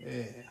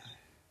 Yeah.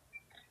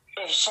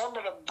 Some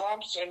of the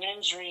bumps and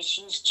injuries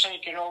he's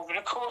taken over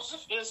the course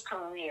of his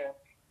career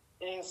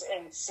is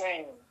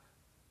insane.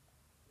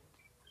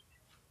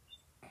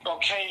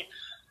 Okay,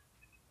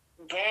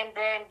 Bam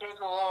Bam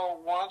Bigelow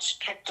once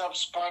picked up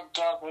Spike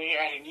Dudley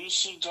at an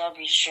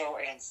ECW show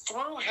and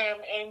threw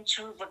him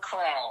into the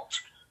crowd.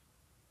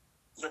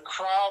 The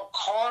crowd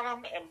caught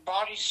him and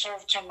body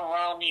surfed him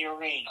around the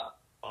arena.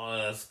 Oh,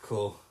 that's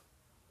cool.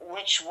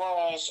 Which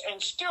was,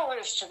 and still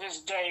is to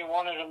this day,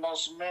 one of the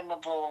most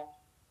memorable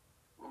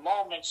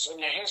moments in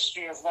the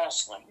history of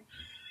wrestling.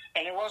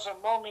 And it was a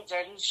moment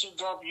that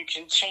ECW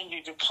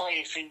continued to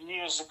play for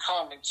years to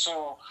come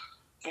until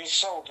they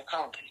sold the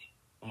company.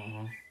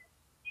 Mm-hmm.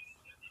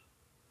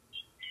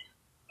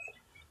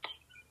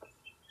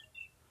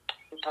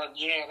 But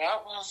yeah,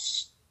 that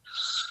was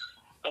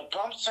the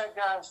bumps that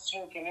guy's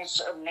taking. It's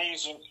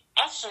amazing.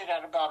 I say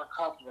that about a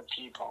couple of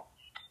people.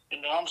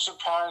 I'm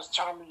surprised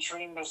Tommy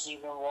Dreamer's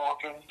even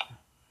walking.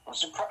 I'm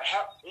surprised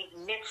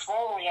Mick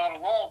Foley, out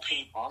of all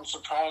people, I'm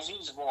surprised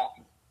he's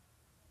walking.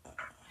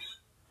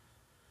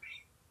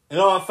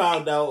 I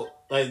found out,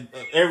 like,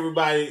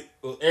 everybody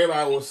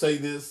will say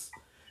this,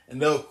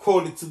 and they'll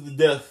quote it to the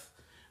death.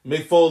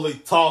 Mick Foley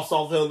tossed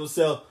off Hell in a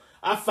Cell.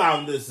 I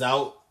found this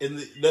out. In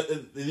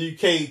the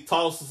UK,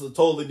 toss is a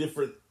totally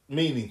different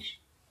meaning.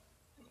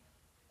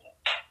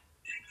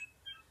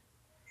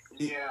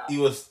 Yeah. He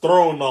was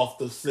thrown off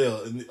the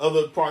cell. In the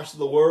other parts of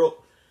the world,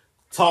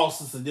 toss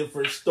is a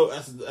different story.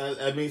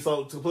 That means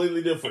something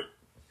completely different.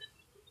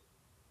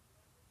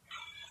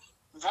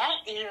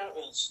 That ear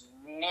is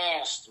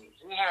nasty.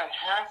 He had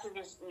half of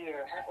his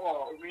ear.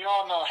 Well, we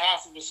all know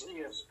half of his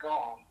ear is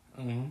gone.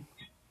 Mm-hmm.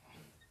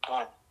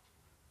 But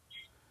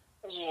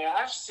yeah,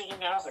 I've seen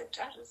that. I was like,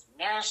 that is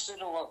nasty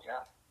to look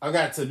at. I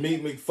got to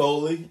meet Mick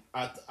Foley.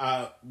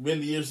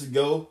 Many years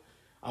ago,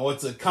 I went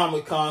to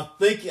Comic-Con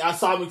thinking I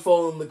saw Mick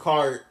Foley on the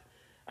card.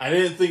 I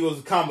didn't think it was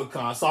a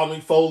Comic-Con. I saw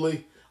Mick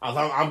Foley. I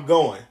thought, I'm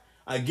going.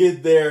 I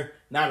get there,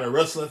 not a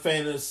wrestling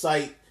fan in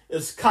sight.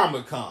 It's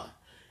Comic-Con.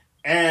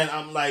 And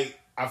I'm like,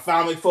 I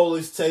found Mick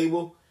Foley's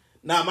table.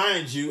 Now,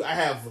 mind you, I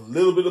have a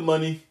little bit of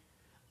money.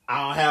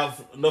 I don't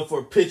have enough for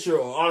a picture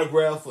or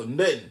autograph or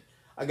nothing.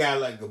 I got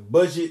like a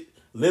budget,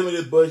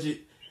 limited budget.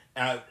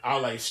 And I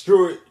like,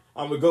 screw it.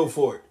 I'm going to go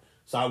for it.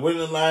 So I went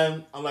in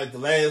line. I'm like the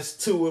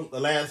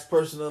last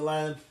person in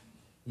line.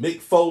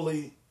 Mick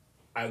Foley.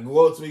 I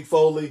go up to Mick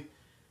Foley.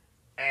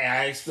 And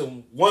I asked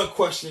him one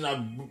question. I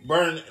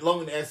burned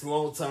long to ask him a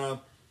long time.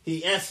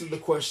 He answered the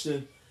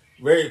question.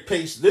 Very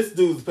patient. This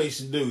dude's a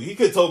patient dude. He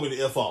could have told me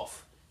to F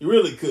off. He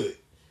really could.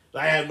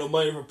 I have no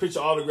money for a picture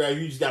autograph.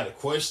 You just got a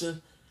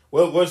question.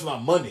 Well, where's my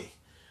money?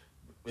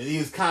 And he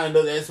was kind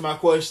enough to answer my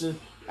question.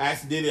 I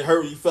asked him, did it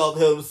hurt when you felt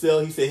Hell in a Cell?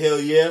 He said, hell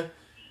yeah.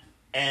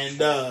 And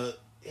how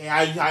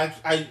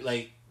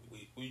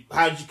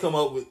did you come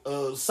up with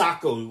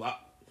Socko?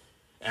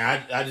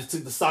 And I just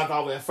took the sock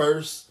off at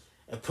first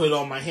and put it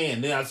on my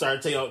hand. Then I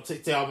started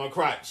taking out my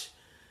crotch.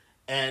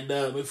 And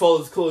Mick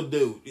Foley's a cool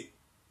dude.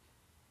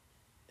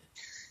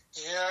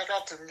 Yeah, I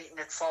got to meet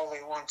Mick Foley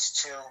once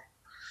too.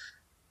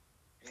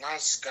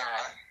 Nice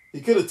guy.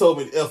 He could have told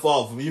me to F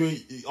off.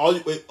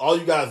 All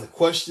you guys are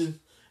question,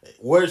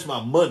 where's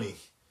my money?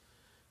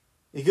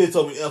 He could have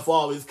told me to F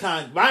off. It's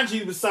kind. Mind you,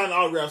 he's been signing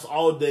autographs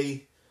all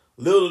day,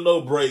 little to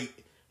no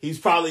break. He's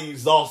probably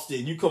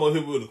exhausted. You come up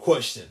here with a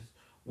question,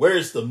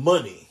 where's the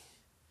money?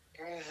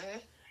 Mm-hmm.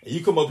 And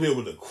you come up here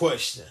with a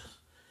question.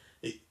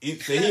 He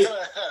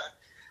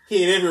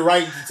had every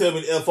right to tell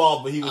me to F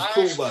off, but he was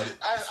cool about it.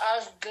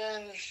 I've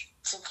been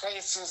to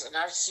places and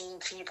I've seen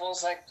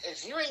people's like,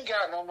 if you ain't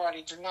got no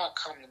money, do not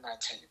come to my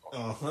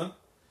table.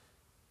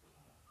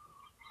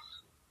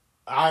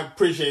 I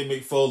appreciate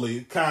Mick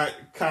Foley,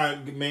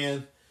 kind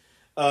man,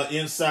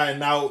 inside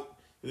and out.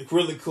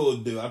 Really cool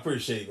dude. I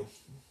appreciate him.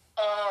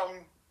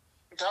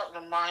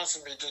 That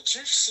reminds me. Did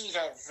you see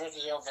that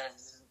video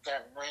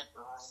that went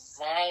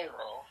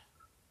viral?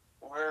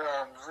 Where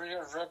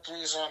Rhea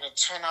Ripley's on a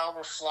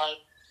 10-hour flight.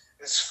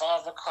 It's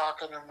 5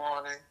 o'clock in the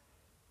morning,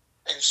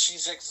 and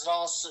she's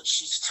exhausted.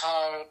 She's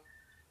tired.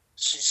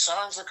 She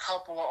signs a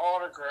couple of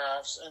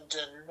autographs, and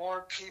then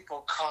more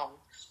people come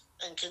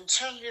and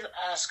continue to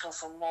ask her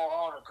for more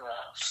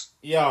autographs.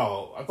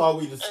 Yo, I thought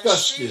we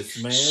discussed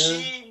this,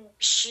 man.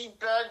 She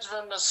begged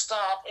them to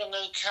stop, and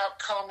they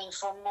kept coming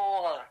for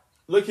more.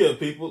 Look here,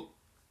 people.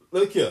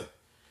 Look here.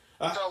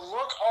 The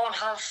look on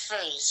her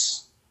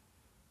face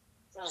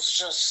was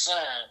just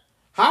sad.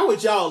 How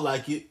would y'all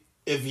like it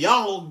if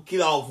y'all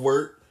get off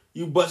work,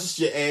 you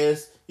busted your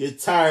ass, you're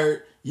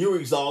tired, you're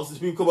exhausted,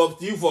 people come up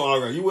to you for an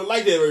autograph? You wouldn't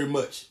like that very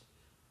much.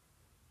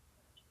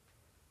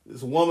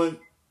 This woman,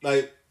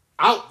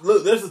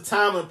 look, there's a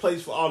time and a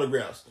place for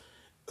autographs.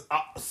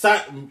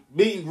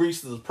 Meet and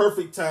greets is the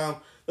perfect time.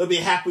 They'll be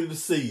happy to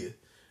see you.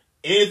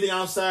 Anything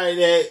outside of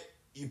that,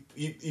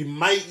 you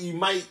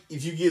might,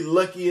 if you get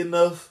lucky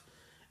enough,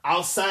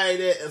 outside of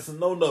that, it's a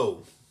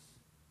no-no.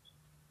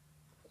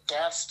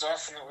 That's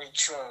definitely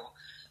true.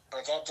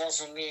 But that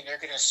doesn't mean they're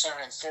going to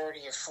sign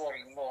 30 or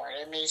 40 more.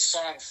 They may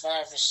sign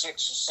 5 or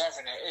 6 or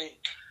 7 or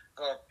 8,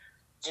 but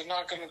they're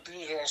not going to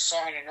be there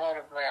signing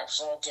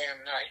autographs all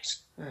damn night.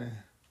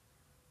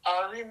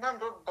 I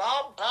remember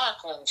Bob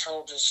Backlund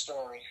told this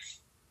story.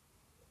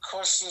 Of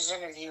course, this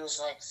interview was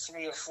like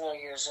 3 or 4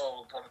 years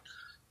old, but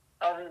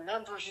I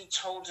remember he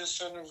told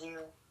this interview,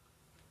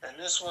 and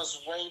this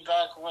was way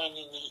back when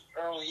in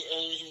the early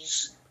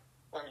 80s,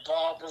 when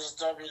Bob was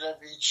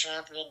WWE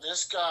champion.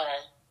 This guy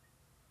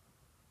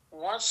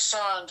once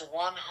signed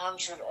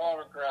 100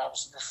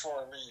 autographs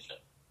before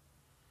leaving.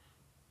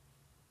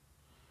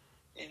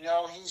 You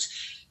know, he's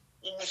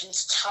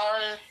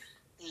tired,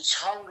 he's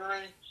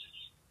hungry,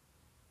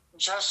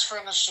 just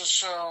finished the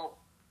show,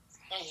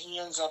 and he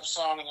ends up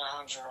signing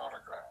 100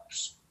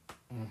 autographs.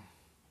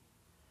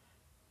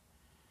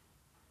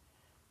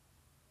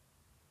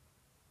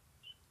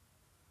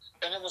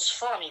 And it was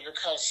funny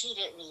because he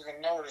didn't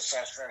even notice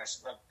at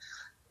first, but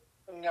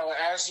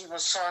as he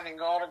was signing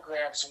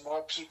autographs,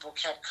 more people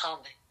kept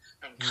coming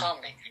and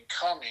coming and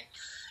coming.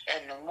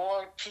 And the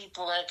more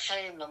people that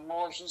came, the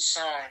more he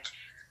signed.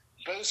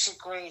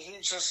 Basically, he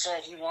just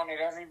said he wanted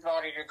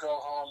everybody to go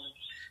home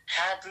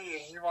happy,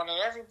 and he wanted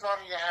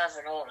everybody to have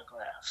an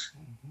autograph.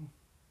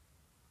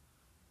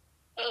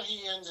 And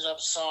he ended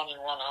up signing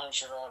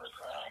 100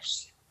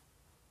 autographs.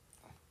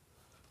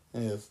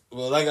 Yes.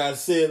 Well, like I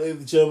said, ladies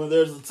and gentlemen,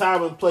 there's a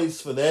time and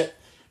place for that.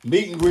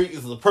 Meet and greet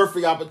is the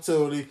perfect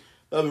opportunity.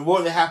 They'll be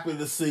more than happy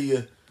to see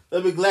you.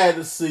 They'll be glad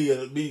to see you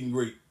at meet and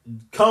greet.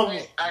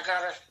 Wait, I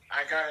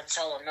gotta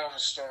tell another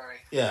story.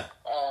 Yeah.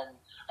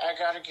 I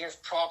gotta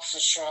give props to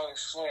Charlotte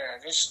Flair.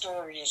 This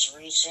story is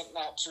recent,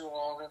 not too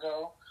long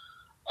ago.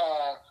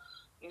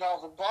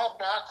 The Bob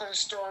Backlund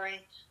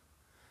story,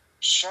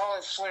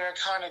 Charlotte Flair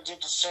kind of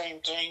did the same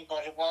thing,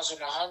 but it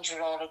wasn't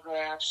 100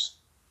 autographs.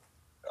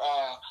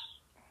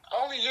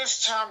 Only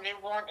this time they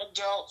weren't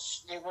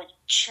adults, they were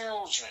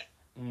children.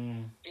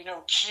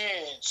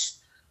 Kids.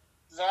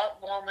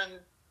 That woman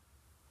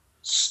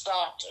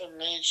stopped and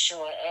made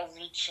sure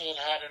every kid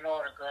had an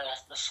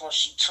autograph before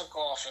she took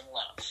off and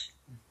left.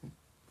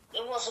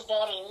 There was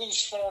about at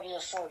least 30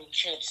 or 40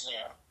 kids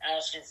there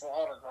asking for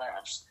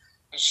autographs,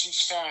 and she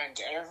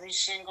signed every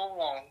single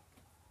one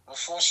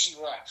before she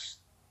left.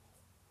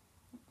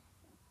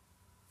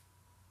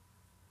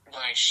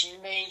 She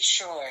made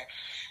sure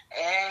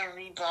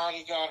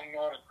everybody got an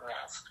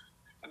autograph.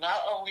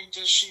 Not only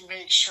did she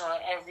make sure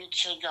every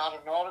kid got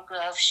an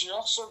autograph, she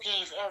also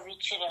gave every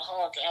kid a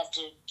hug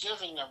after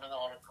giving them an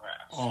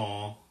autograph.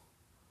 Aww.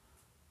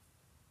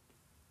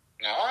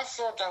 Now, I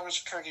thought that was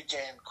pretty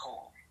damn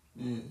cool.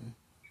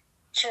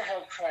 To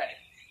her credit.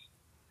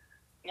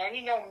 Now,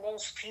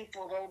 most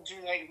people don't do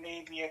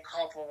maybe a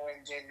couple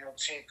and then they'll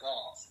take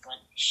off. But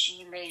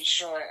she made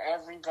sure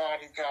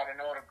everybody got an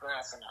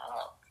autograph and a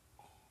hug.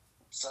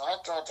 So I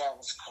thought that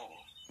was cool.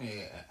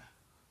 Yeah.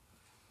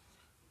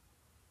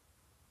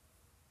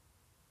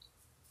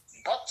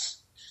 But,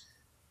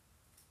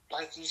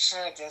 like you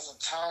said, there's a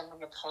time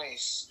and a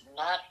place.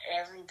 Not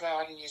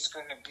everybody is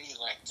going to be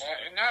like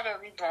that, and not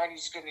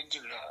everybody's going to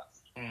do that.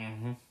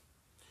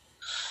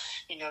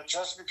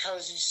 Just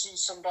because you see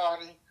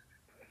somebody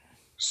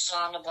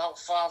sign about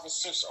 5 or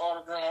 6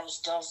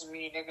 autographs doesn't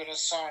mean they're gonna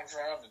sign for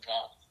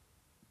everybody.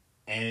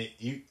 And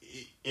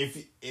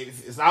if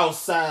it's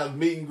outside of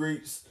meet and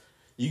greets,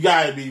 you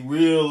gotta be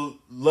real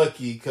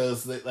lucky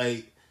because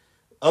like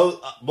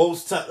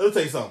most times. Let me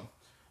tell you something.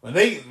 When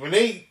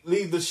they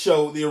leave the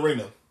show, the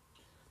arena,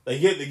 they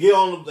get to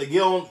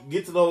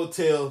the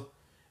hotel.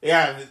 They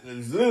have a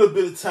little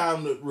bit of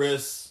time to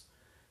rest,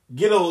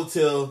 get a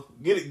hotel,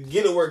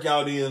 get a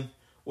workout in,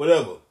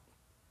 whatever.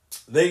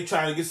 They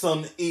trying to get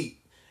something to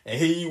eat, and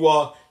here you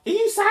are. Can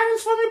you sign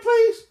this for me,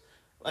 please?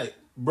 Like,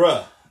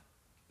 bruh,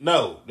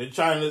 no. They're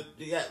trying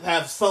to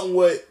have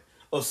somewhat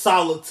of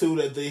solitude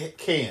that they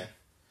can,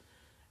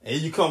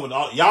 and you come with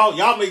all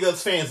y'all make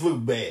us fans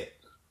look bad.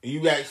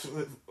 You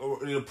actually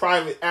in a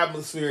private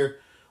atmosphere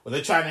where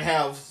they're trying to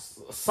have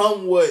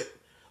somewhat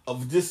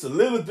of just a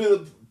little bit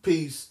of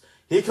peace.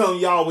 Here come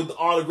y'all with the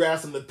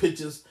autographs and the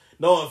pictures,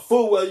 knowing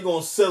full well you're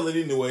gonna sell it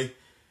anyway.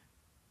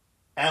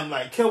 And I'm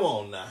like, come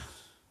on now.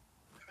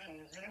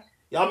 Mm-hmm.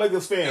 Y'all make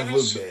us fans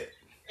look bad.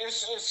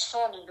 It's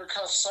funny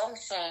because some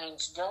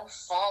fans don't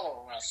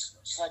follow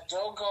wrestlers. Like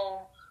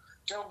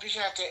they'll be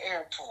at the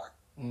airport.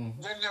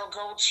 Mm-hmm. Then they'll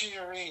go to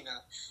the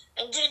arena.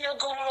 And then they'll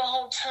go to the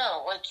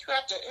hotel. Like, you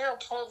at the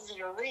airport,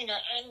 the arena,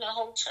 and the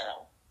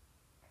hotel.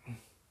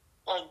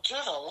 Like,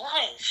 get a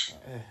life.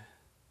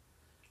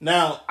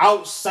 Now,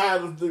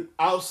 outside of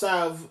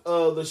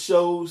the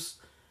shows,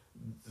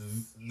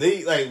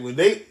 they like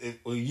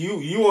when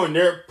you on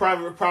their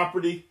private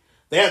property,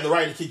 they have the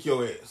right to kick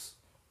your ass.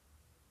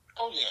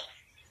 Oh yeah.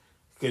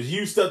 Because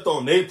you stepped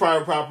on their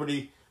private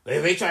property,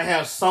 they try to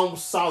have some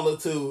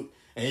solitude,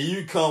 and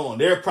you come on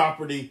their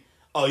property.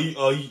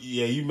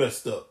 You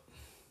messed up.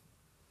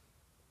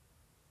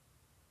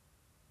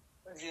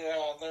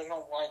 Yeah, they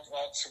don't like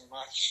that too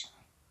much.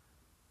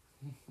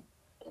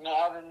 Now,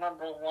 I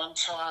remember one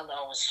time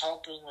I was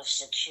helping with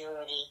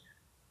security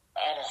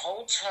at a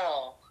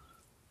hotel,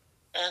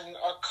 and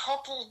a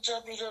couple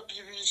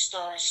WWE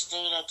stars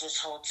stayed at this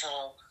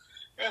hotel,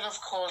 and of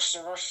course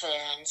there were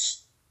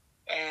fans,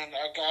 and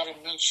I gotta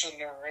mention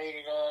the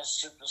Rated R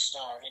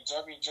Superstar, the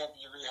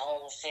WWE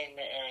Hall of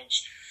Famer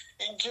Edge,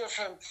 and give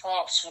him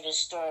props for the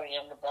story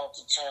I'm about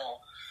to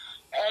tell.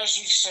 As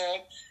you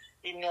said,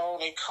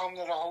 they come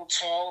to the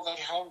hotel, they're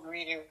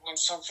hungry, they want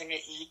something to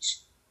eat.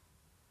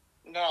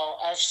 No,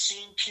 I've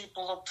seen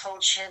people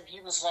approach him. He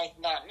was like,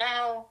 not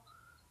now.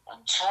 I'm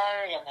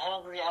tired, I'm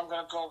hungry, I'm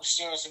going to go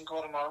upstairs and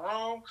go to my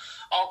room.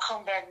 I'll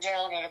come back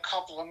down in a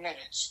couple of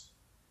minutes.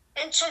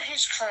 And to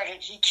his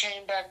credit, he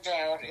came back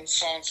down and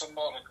signed some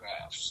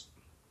autographs.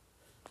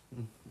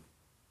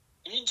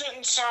 He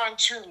didn't sign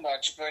too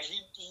much, but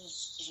he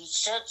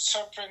said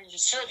something. He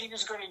said he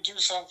was going to do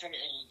something, and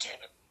he did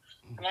it.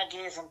 And I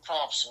gave him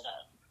props for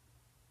that.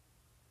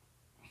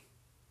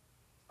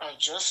 And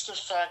just the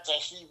fact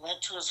that he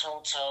went to his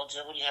hotel,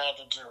 did what he had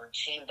to do, and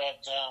came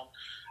back down,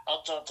 I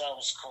thought that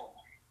was cool.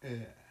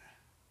 Yeah.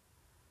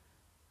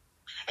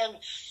 And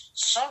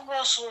some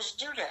wrestlers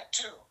do that,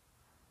 too.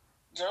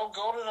 They'll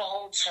go to the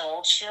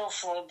hotel, chill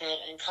for a bit,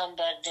 and come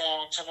back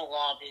down to the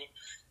lobby,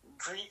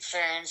 greet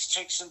fans,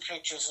 take some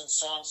pictures, and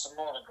sign some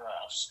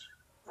autographs.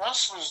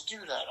 Wrestlers do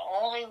that.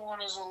 All they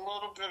want is a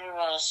little bit of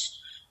rest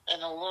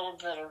and a little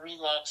bit of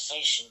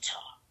relaxation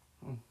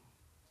time.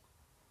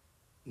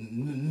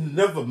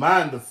 Never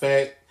mind the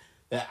fact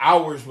that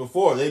hours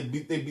before they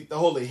beat the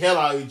holy hell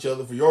out of each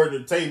other for your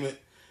entertainment.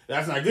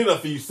 That's not good enough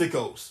for you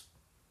sickos.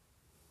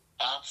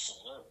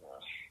 Absolutely.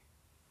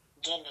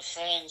 Then the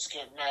fans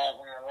get mad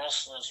when a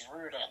wrestler's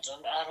rude at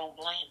them. I don't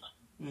blame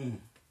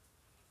them.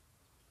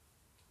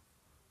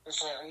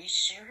 It's like, are you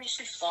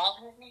seriously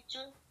following me,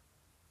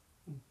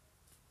 dude?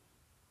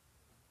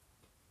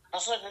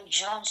 That's like when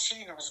John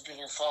Cena was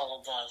being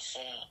followed by a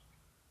fan.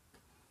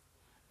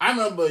 I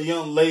remember a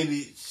young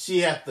lady, she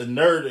had the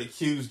nerve to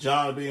accuse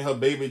John of being her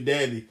baby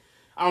daddy.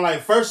 I'm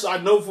like, first, I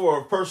know for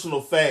a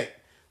personal fact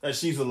that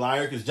she's a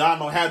liar because John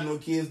don't have no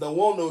kids, don't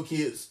want no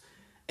kids,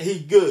 and he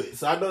good.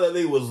 So I know that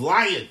they was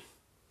lying.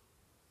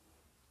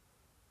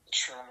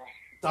 True.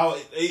 So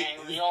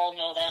and we all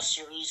know that's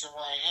the reason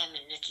why him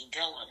and Nikki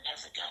Bella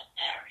never got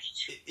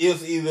married. It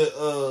was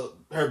either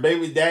her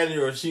baby daddy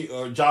or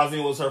John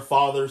Cena was her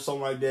father,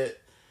 something like that.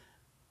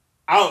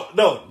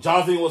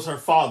 John Cena was her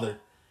father.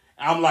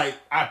 I'm like,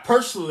 I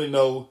personally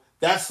know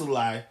that's a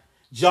lie.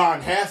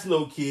 John has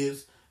no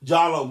kids.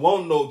 John don't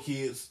want no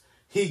kids.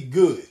 He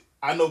good.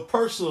 I know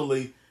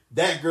personally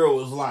that girl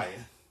was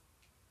lying.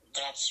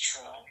 That's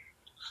true.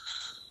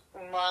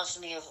 Reminds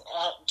me of,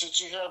 did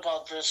you hear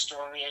about this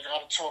story? I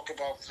gotta talk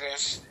about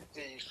this.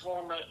 The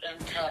former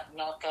Impact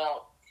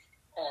Knockout,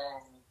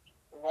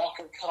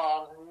 Walker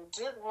Khan, who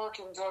did work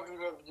in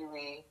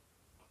WWE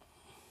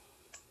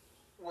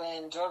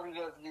when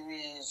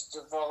WWE's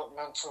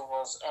developmental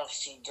was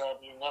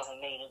FCW, never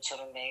made it to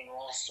the main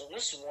roster.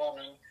 This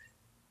woman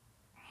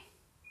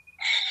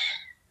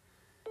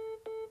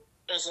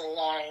is a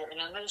liar, and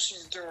I know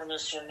she's doing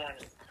this for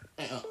money.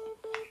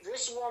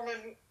 This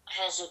woman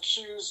has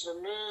accused The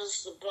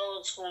Miz, the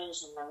Bella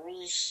Twins, and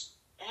Maurice,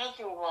 and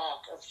The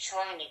Rock of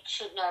trying to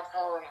kidnap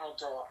her and her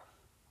daughter.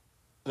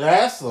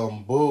 That's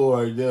some bull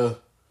right there.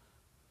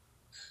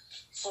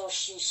 So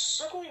she's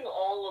suing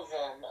all of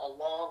them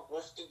along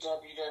with the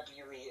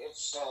WWE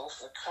itself,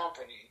 the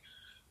company,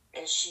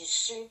 and she's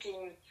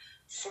seeking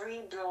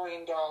 $3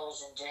 billion in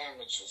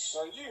damages.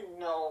 So you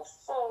know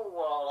full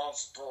well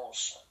that's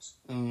bullshit.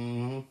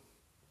 Mm-hmm.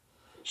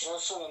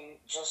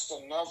 Just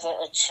another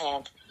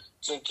attempt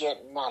to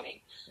get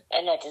money.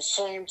 And at the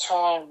same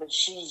time, what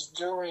she's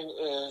doing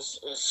is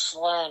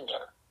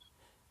slander.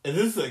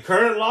 Is this a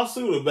current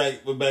lawsuit or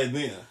back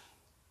then?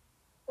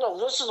 No,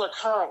 this is a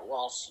current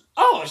lawsuit.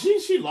 Oh,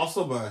 she lost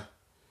somebody.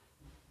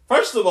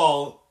 First of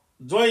all,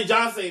 Dwayne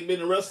Johnson ain't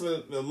been in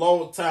wrestling in a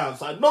long time,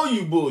 so I know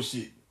you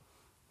bullshit.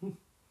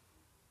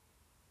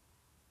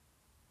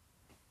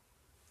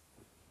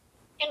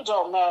 It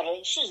don't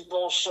matter. She's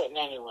bullshitting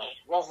anyway,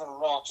 whether the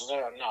Rock's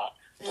there or not.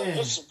 But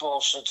it's a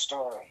bullshit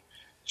story.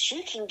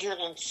 She can get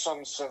in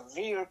some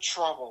severe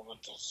trouble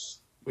with this.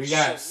 We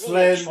got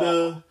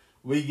slander.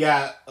 We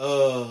got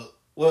what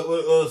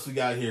else we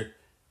got here?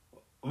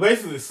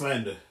 Basically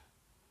slander.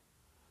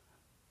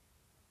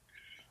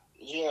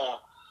 Yeah.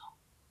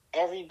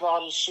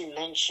 Everybody she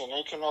mentioned,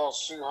 they can all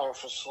sue her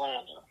for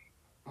slander.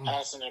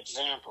 As an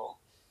example.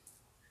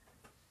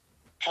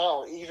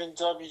 Hell, even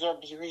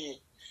WWE.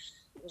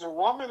 The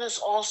woman is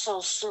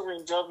also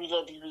suing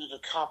WWE, the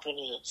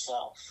company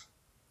itself.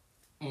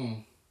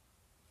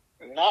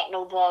 Not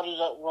nobody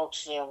that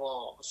works there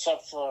long,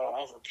 except for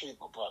other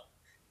people, but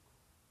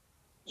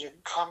you're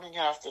coming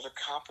after the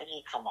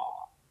company? Come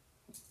on.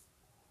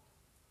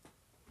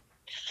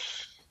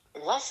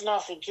 Let's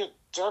not forget,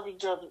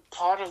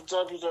 part of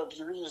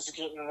WWE is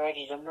getting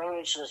ready to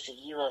merge with the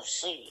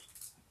UFC.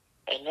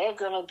 And they're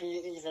going to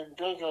be even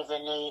bigger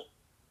than they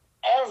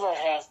ever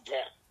have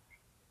been.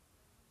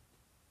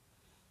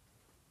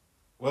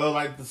 Well,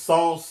 like the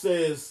song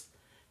says,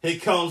 here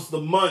comes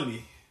the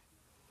money.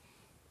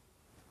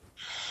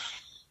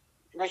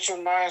 Which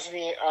reminds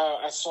me,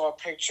 I saw a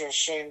picture of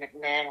Shane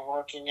McMahon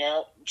working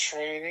out,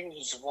 training,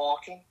 he's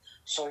walking.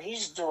 So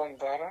he's doing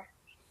better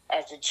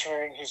after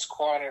tearing his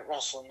quad at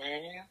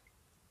WrestleMania.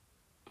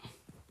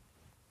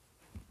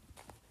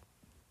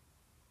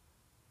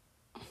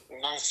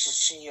 Nice to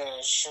see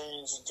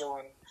Shane's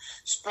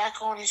he's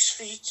back on his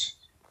feet.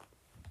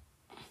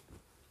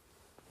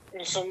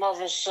 And some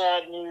other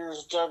sad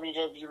news,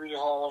 WWE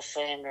Hall of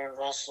Famer and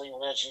wrestling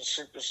legend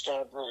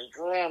superstar Billy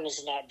Graham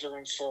is not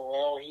doing so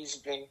well. He's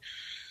been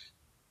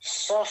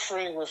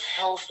suffering with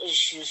health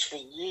issues for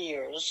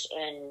years,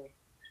 and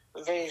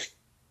these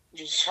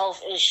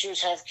health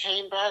issues have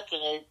came back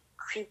and they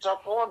creeped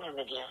up on him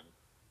again.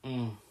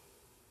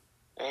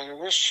 And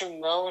wish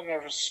him well and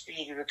a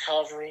speedy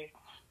recovery.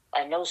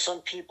 I know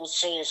some people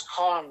say it's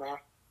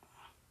karma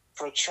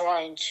for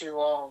trying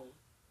to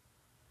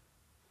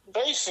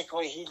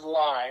basically, he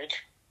lied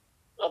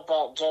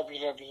about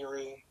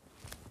WWE.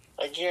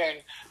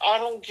 Again, I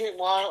don't get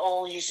why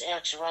all these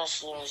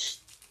ex-wrestlers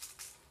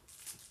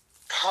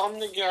come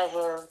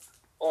together,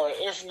 or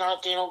if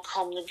not, they don't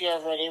come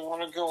together. They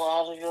want to go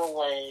out of their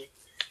way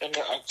in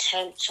an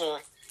attempt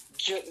to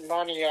get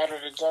money out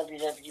of the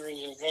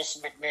WWE and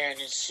Vince McMahon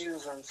and sue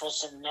them for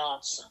some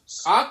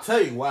nonsense. I'll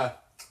tell you why.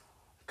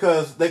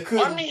 Because they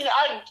couldn't.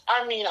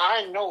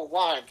 I know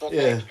why, but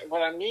yeah.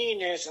 What I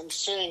mean is, I'm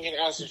saying it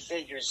as a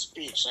figure of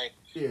speech.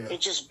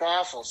 It just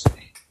baffles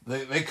me.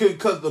 They couldn't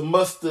cut the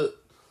mustard,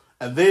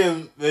 and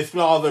then they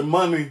spent all their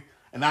money,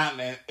 and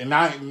I ain't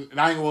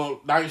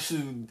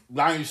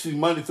see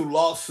money through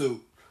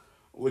lawsuit,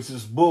 which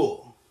is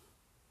bull.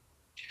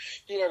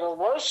 Yeah, the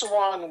worst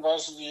one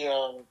was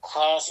the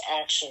class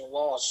action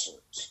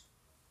lawsuit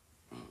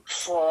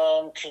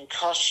for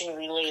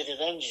concussion-related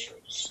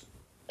injuries,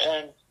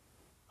 and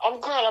I'm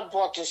glad I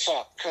brought this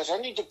up, because I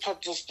need to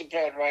put this to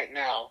bed right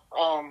now.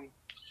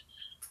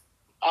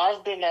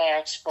 I've been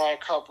asked by a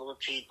couple of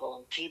people,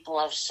 and people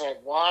have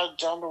said, why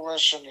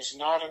Demolition is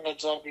not in the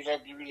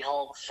WWE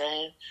Hall of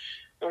Fame?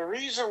 The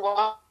reason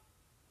why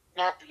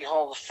not the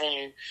Hall of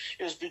Fame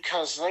is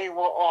because they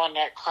were on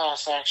that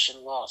class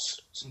action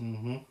lawsuit.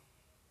 Mm-hmm.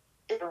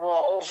 There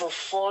were over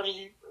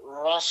 40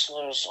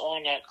 wrestlers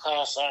on that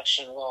class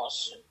action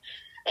lawsuit.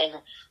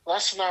 And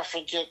let's not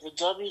forget, the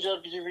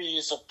WWE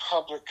is a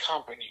public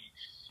company.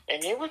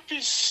 And it would be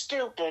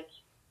stupid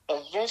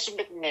of Vince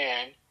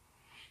McMahon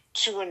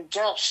to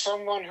induct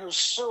someone who's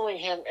suing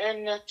him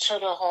into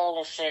the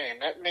Hall of Fame.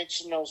 That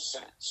makes no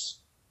sense.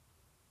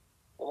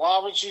 Why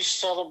would you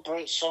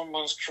celebrate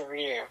someone's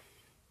career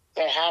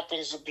that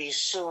happens to be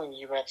suing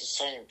you at the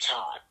same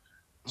time?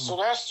 So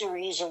that's the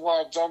reason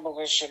why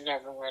Demolition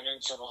never went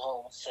into the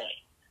Hall of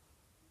Fame.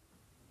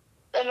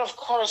 And of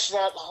course,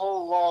 that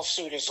whole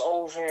lawsuit is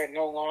over and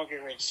no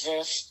longer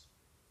exists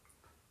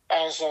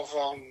as of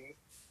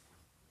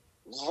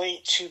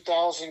late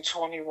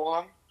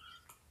 2021.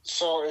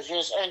 So if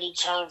there's any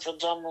time for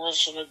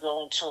Demolition to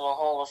go into the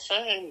Hall of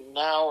Fame,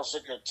 now is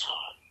a good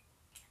time.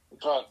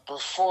 But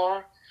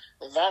before,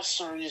 that's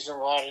the reason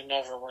why they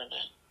never went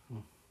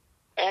in.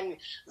 And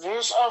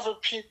there's other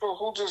people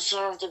who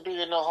deserve to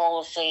be in the Hall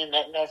of Fame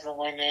that never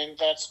went in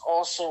that's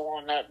also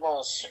on that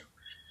lawsuit.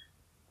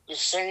 the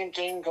same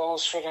thing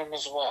goes for them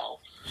as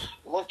well.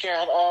 Look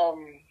at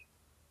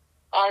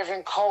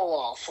Ivan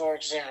Koloff, for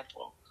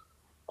example.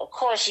 Of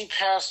course, he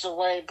passed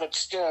away, but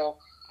still,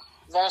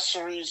 that's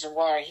the reason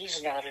why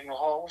he's not in the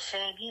Hall of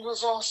Fame. He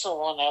was also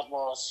on that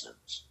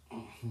lawsuit.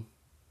 Mm-hmm.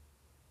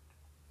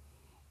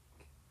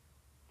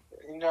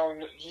 You know,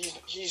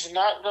 he's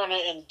not going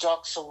to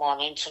induct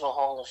someone into the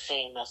Hall of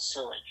Fame that's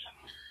suing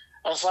him.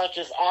 It's like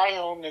if I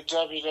own the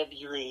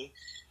WWE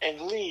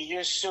and Lee,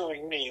 you're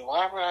suing me.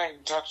 Why would I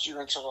induct you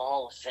into the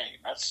Hall of Fame?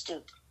 That's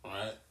stupid.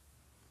 Right.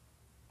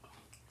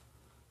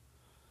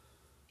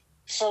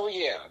 So,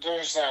 yeah,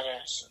 there's that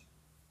answer.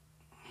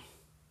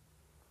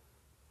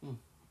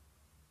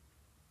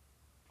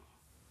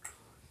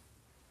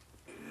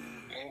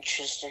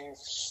 Interesting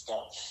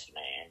stuff,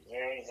 man.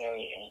 Very,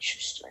 very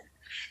interesting.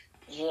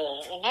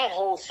 Yeah, and that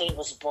whole thing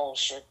was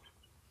bullshit.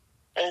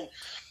 And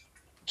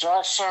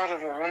Dark Side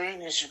of the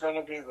Ring is going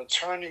to be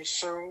returning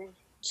soon.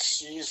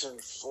 Season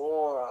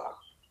 4.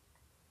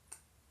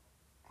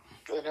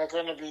 And they're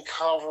going to be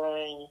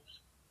covering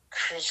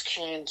Chris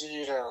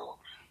Candido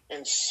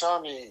and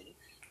Sonny,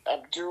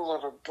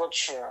 Abdullah the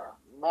Butcher,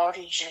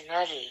 Marty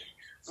Jannetty,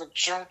 the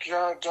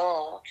Junkyard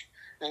Dog,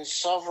 and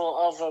several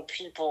other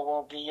people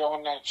will be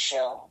on that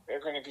show.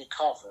 They're going to be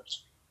covered.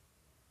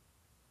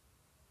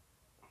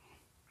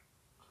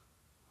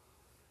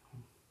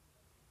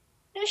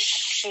 This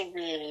should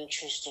be an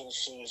interesting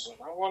season.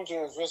 I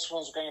wonder if this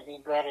one's going to be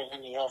better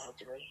than the other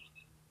 3.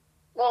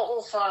 Well,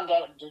 we'll find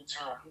out in due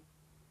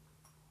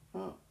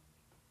time.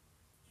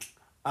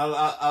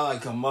 I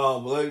like them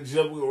all. But ladies and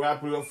gentlemen, we're going to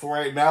wrap it up for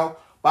right now.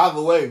 By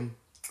the way,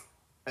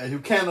 if you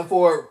can't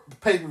afford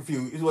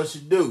pay-per-view, is what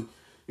you do.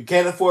 You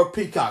can't afford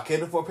Peacock,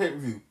 can't afford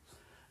pay-per-view.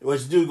 What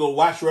you do, go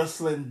watch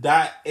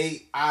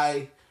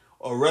wrestling.ai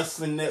or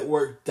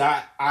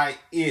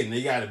wrestlingnetwork.in.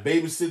 They got to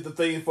babysit the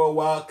thing for a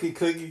while. Keep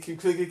clicking.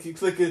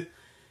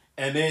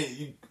 And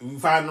then you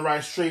find the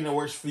right stream that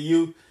works for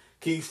you.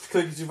 Keep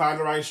clicking to find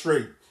the right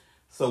stream.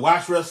 So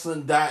watch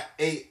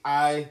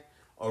wrestling.ai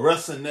or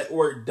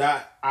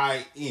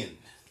wrestlingnetwork.in.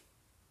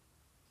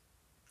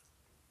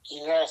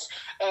 Yes,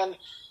 and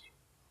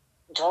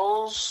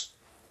those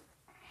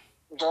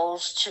 2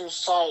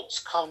 sites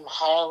come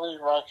highly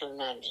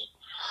recommended.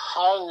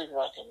 Highly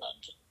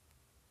recommended.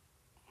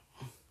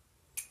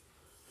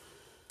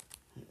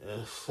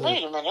 Yes.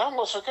 Wait a minute, I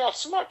almost forgot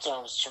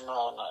SmackDown's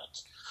tomorrow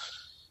night.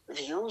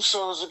 The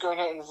Usos are going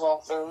to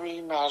invoke their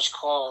rematch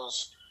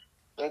clause.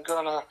 They're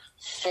going to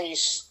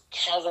face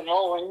Kevin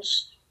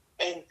Owens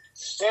and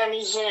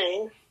Sami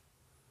Zayn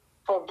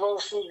for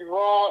both the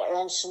Raw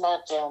and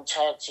SmackDown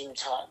tag team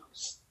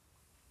titles.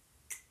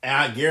 And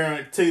I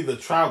guarantee the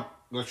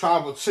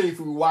tribal chief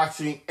will be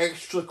watching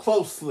extra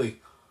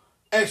closely.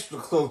 That's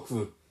going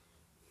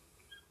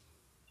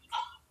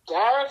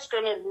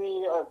to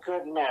be a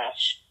good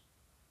match.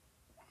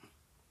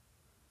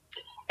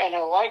 And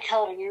I like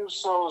how the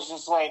Usos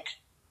is like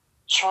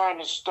trying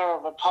to stir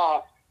the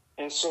pot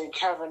and say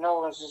Kevin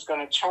Owens is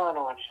going to turn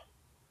on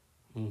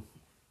him.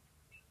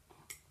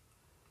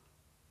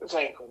 It's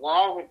like,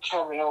 why would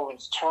Kevin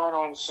Owens turn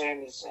on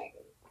Sami Zayn?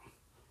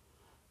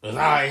 Because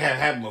I had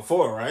happened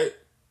before, right?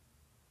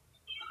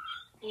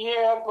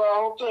 Yeah, but I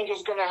don't think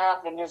it's going to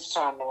happen this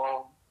time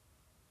around.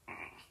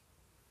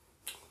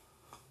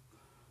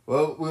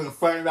 Well, we're going to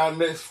find out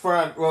next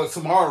Friday. Well,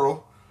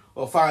 tomorrow.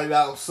 We'll find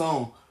out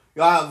soon.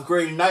 Y'all have a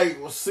great night.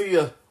 We'll see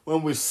you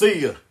when we see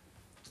you.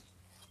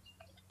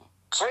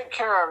 Take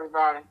care,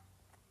 everybody.